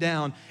 lowered him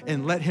down,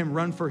 and let him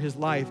run for his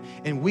life.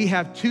 And we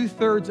have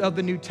 2/3 of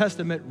the New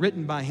Testament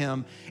written by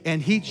him,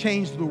 and he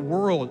changed the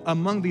world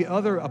among the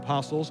other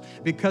apostles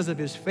because of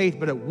his faith.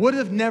 But it would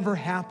have never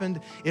happened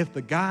if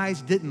the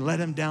guys didn't let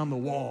him down the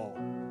wall.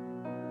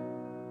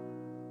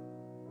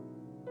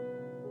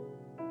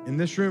 In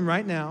this room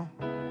right now,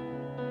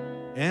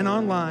 and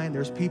online,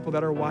 there's people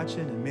that are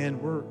watching, and man,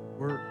 we're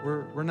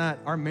not,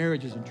 our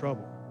marriage is in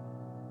trouble.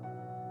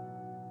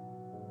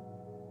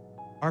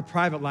 Our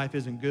private life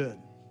isn't good.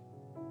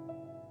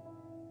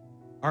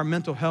 Our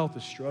mental health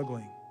is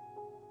struggling.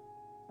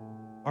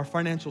 Our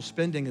financial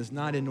spending is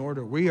not in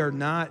order. We are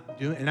not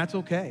doing, and that's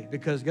okay,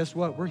 because guess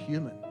what? We're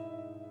human.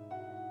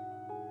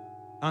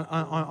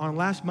 On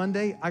last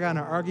Monday, I got in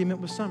an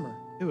argument with Summer.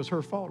 It was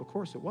her fault, of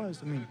course it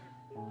was.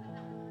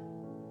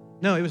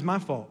 No, it was my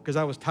fault, because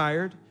I was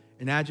tired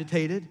and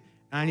agitated,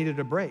 and I needed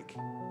a break.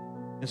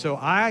 And so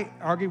I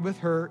argued with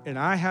her, and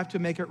I have to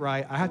make it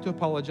right. I have to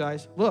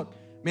apologize. Look,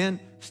 man,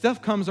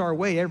 stuff comes our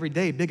way every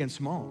day, big and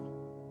small.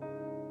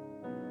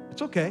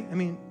 It's okay.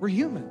 We're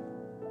human.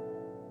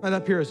 I'm not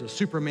up here as a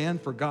Superman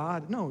for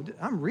God. No,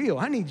 I'm real.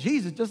 I need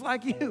Jesus just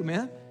like you,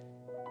 man.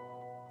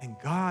 And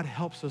God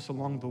helps us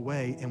along the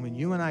way. And when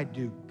you and I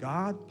do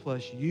God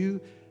plus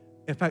you,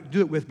 in fact, do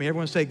it with me.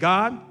 Everyone say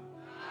God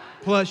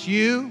plus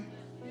you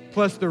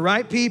plus the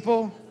right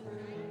people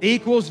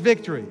equals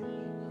victory.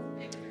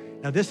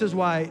 Now, this is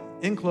why,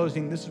 in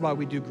closing, this is why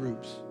we do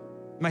groups.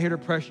 I'm not here to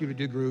pressure you to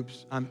do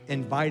groups. I'm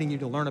inviting you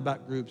to learn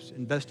about groups,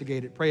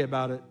 investigate it, pray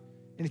about it,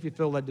 and if you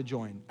feel led to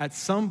join. At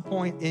some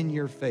point in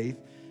your faith,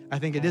 I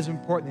think it is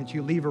important that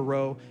you leave a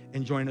row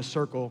and join a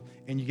circle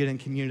and you get in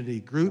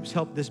community. Groups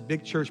help this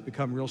big church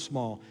become real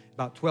small.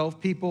 About 12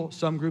 people.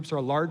 Some groups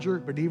are larger,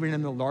 but even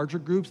in the larger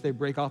groups, they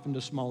break off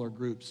into smaller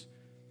groups.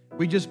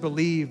 We just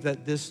believe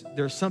that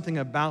there's something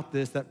about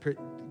this that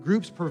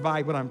groups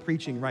provide what I'm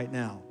preaching right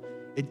now.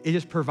 It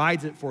just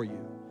provides it for you.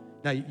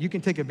 Now, you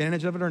can take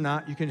advantage of it or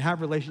not. You can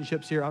have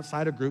relationships here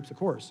outside of groups, of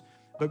course,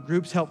 but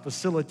groups help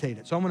facilitate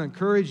it. So I'm going to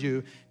encourage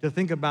you to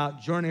think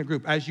about joining a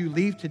group. As you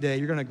leave today,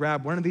 you're going to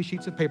grab one of these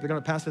sheets of paper. They're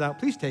going to pass it out.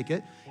 Please take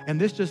it.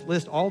 And this just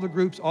lists all the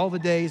groups, all the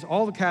days,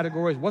 all the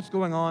categories, what's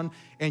going on.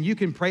 And you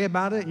can pray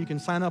about it. You can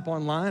sign up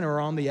online or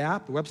on the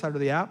app, the website or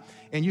the app.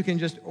 And you can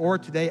just, or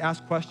today,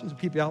 ask questions.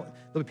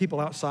 The people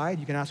outside,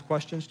 you can ask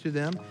questions to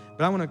them.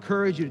 But I want to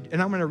encourage you,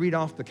 and I'm going to read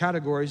off the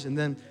categories, and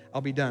then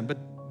I'll be done. But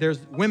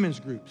there's women's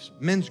groups,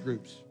 men's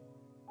groups,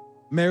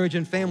 marriage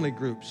and family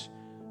groups,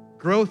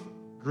 growth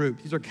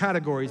groups. These are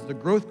categories. The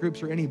growth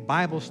groups are any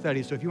Bible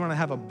study. So if you want to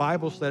have a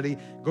Bible study,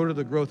 go to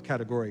the growth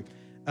category.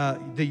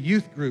 The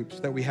youth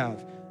groups that we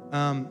have.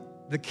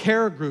 The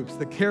care groups.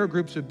 The care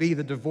groups would be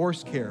the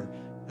divorce care,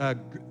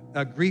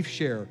 grief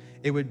share.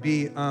 It would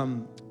be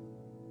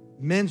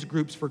men's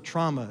groups for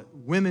trauma,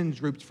 women's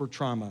groups for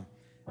trauma.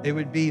 It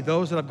would be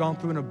those that have gone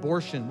through an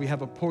abortion. We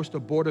have a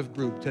post-abortive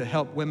group to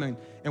help women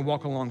and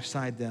walk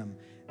alongside them.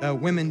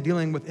 Women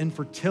dealing with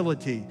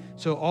infertility.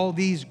 So all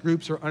these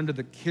groups are under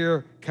the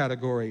care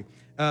category.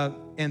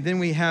 And then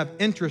we have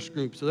interest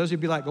groups. So those would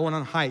be like going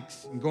on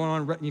hikes and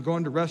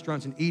going to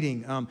restaurants and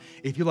eating.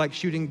 If you like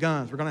shooting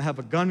guns, we're going to have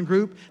a gun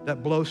group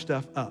that blows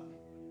stuff up.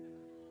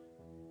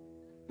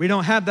 We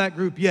don't have that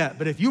group yet,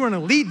 but if you want to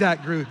lead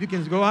that group, you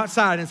can go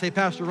outside and say,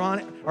 Pastor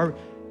Ronnie, or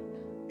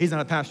he's not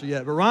a pastor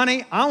yet, but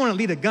Ronnie, I want to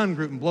lead a gun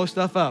group and blow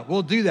stuff up.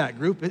 We'll do that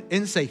group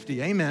in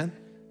safety, amen.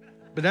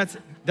 But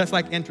that's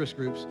like interest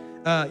groups.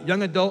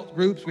 Young adult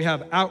groups, we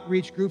have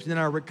outreach groups, and then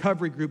our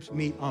recovery groups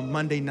meet on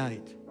Monday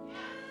night.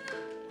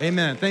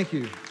 Amen, thank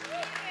you.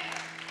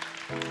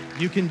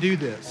 You can do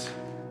this.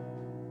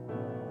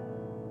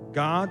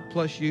 God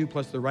plus you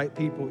plus the right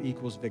people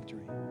equals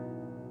victory.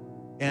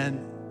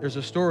 And there's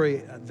a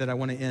story that I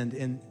want to end,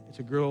 and it's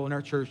a girl in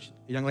our church,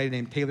 a young lady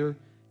named Taylor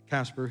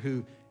Casper,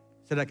 who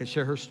said I could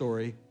share her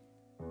story.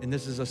 And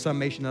this is a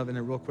summation of it in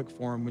a real quick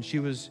form. When she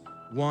was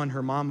 1,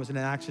 her mom was in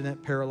an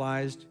accident,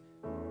 paralyzed.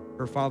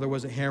 Her father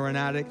was a heroin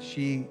addict.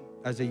 She,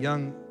 as a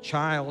young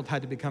child,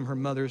 had to become her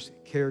mother's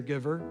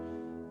caregiver,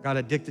 got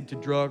addicted to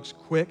drugs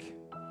quick,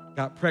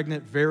 got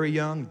pregnant very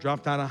young,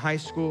 dropped out of high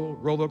school,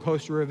 roller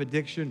coaster of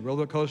addiction,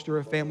 roller coaster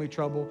of family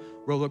trouble,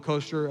 roller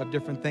coaster of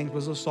different things,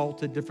 was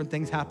assaulted, different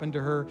things happened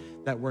to her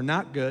that were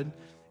not good,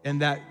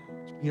 and that,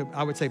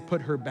 I would say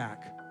put her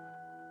back.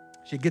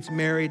 She gets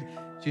married.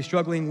 She's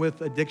struggling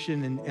with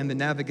addiction and the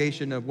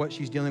navigation of what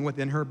she's dealing with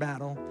in her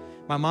battle.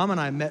 My mom and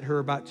I met her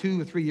about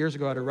 2 or 3 years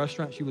ago at a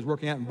restaurant she was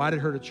working at, invited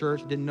her to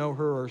church, didn't know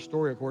her or her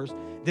story, of course,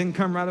 didn't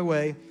come right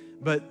away,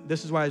 but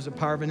this is why it's the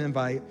power of an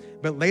invite.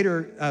 But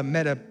later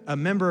met a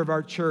member of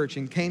our church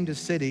and came to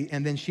City,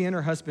 and then she and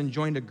her husband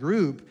joined a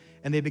group,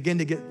 and they began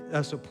to get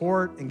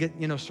support and get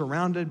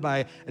surrounded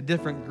by a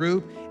different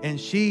group, and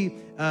she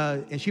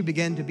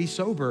began to be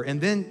sober. And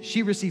then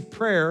she received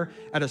prayer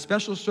at a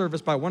special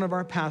service by one of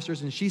our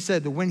pastors, and she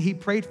said that when he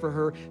prayed for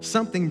her,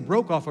 something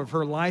broke off of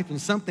her life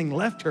and something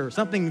left her,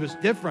 something was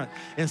different,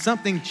 and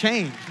something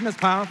changed. Isn't that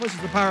powerful? This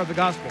is the power of the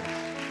gospel.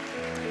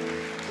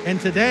 And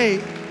today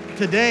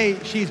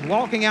she's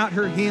walking out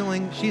her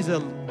healing. She's a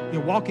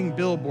walking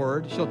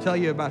billboard. She'll tell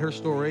you about her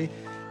story.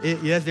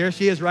 Yes, there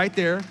she is right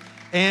there.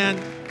 And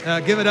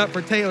give it up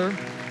for Taylor.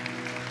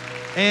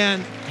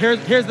 And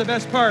here's the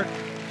best part.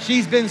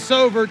 She's been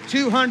sober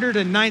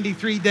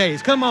 293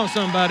 days. Come on,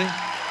 somebody.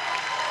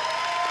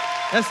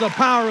 That's the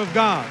power of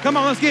God. Come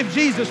on, let's give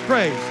Jesus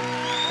praise.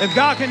 If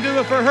God can do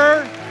it for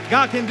her,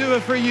 God can do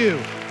it for you.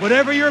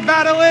 Whatever your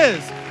battle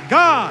is,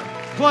 God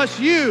plus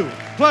you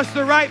plus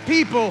the right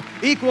people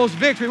equals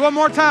victory. One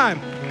more time.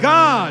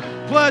 God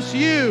plus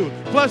you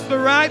plus the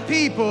right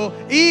people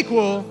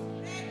equal.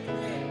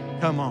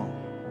 Come on.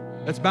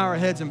 Let's bow our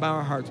heads and bow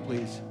our hearts,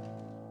 please.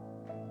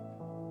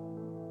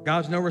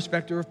 God's no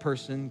respecter of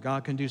person.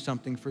 God can do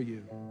something for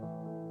you.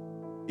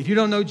 If you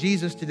don't know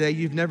Jesus today,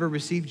 you've never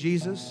received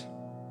Jesus,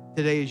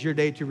 today is your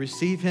day to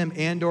receive him,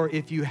 and or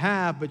if you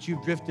have, but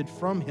you've drifted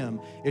from him,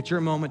 it's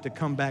your moment to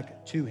come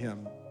back to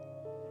him.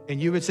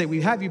 And you would say,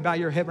 we have you bow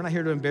your head. We're not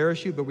here to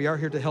embarrass you, but we are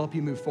here to help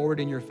you move forward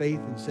in your faith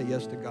and say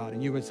yes to God.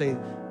 And you would say,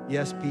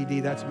 yes,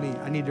 PD, that's me.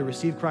 I need to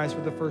receive Christ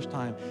for the first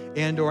time,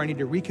 and or I need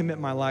to recommit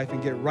my life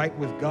and get right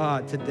with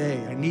God today.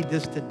 I need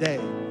this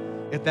today.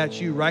 If that's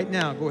you right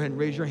now, go ahead and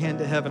raise your hand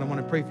to heaven. I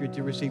want to pray for you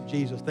to receive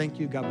Jesus. Thank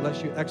you. God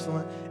bless you.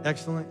 Excellent,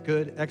 excellent,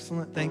 good,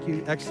 excellent. Thank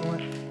you,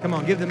 excellent. Come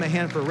on, give them a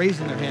hand for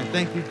raising their hand.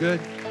 Thank you,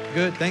 good,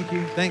 good. Thank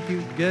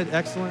you, good,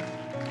 excellent.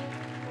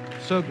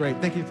 So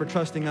great. Thank you for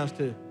trusting us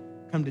to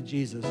come to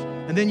Jesus.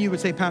 And then you would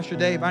say, Pastor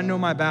Dave, I know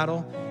my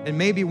battle, and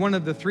maybe one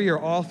of the three or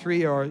all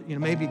three, or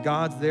maybe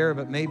God's there,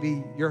 but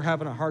maybe you're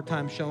having a hard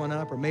time showing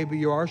up, or maybe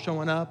you are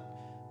showing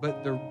up,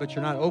 but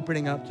you're not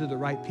opening up to the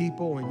right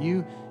people, and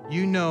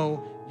you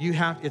know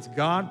it's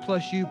God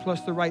plus you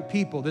plus the right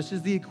people. This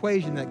is the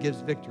equation that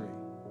gives victory.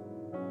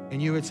 And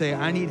you would say,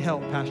 I need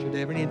help, Pastor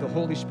Dave. I need the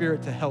Holy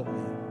Spirit to help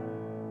me.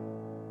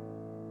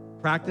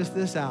 Practice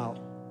this out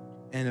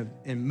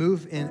and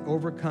move in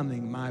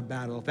overcoming my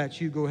battle. If that's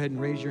you, go ahead and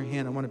raise your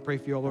hand. I want to pray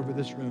for you all over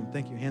this room.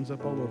 Thank you. Hands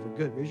up all over.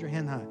 Good. Raise your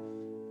hand high.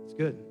 It's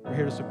good. We're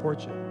here to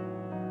support you.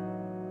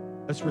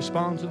 Let's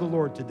respond to the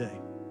Lord today.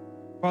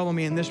 Follow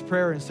me in this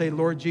prayer and say,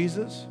 Lord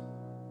Jesus,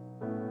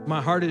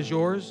 my heart is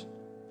yours,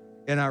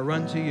 and I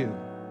run to you.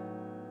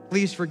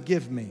 Please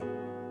forgive me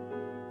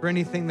for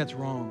anything that's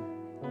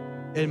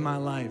wrong in my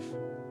life.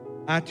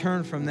 I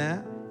turn from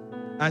that.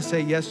 I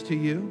say yes to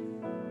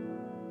you.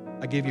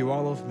 I give you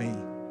all of me.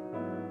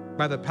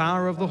 By the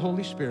power of the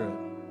Holy Spirit,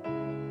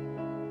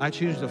 I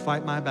choose to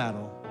fight my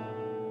battle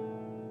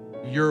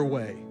your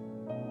way.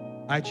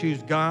 I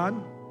choose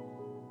God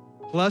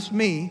plus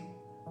me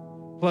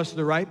plus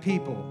the right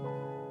people,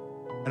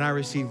 and I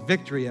receive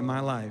victory in my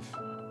life.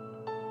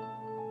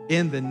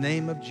 In the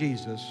name of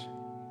Jesus,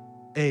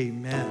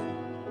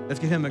 amen. Let's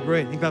give him a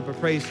great clap of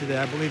praise today.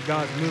 I believe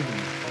God's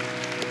moving.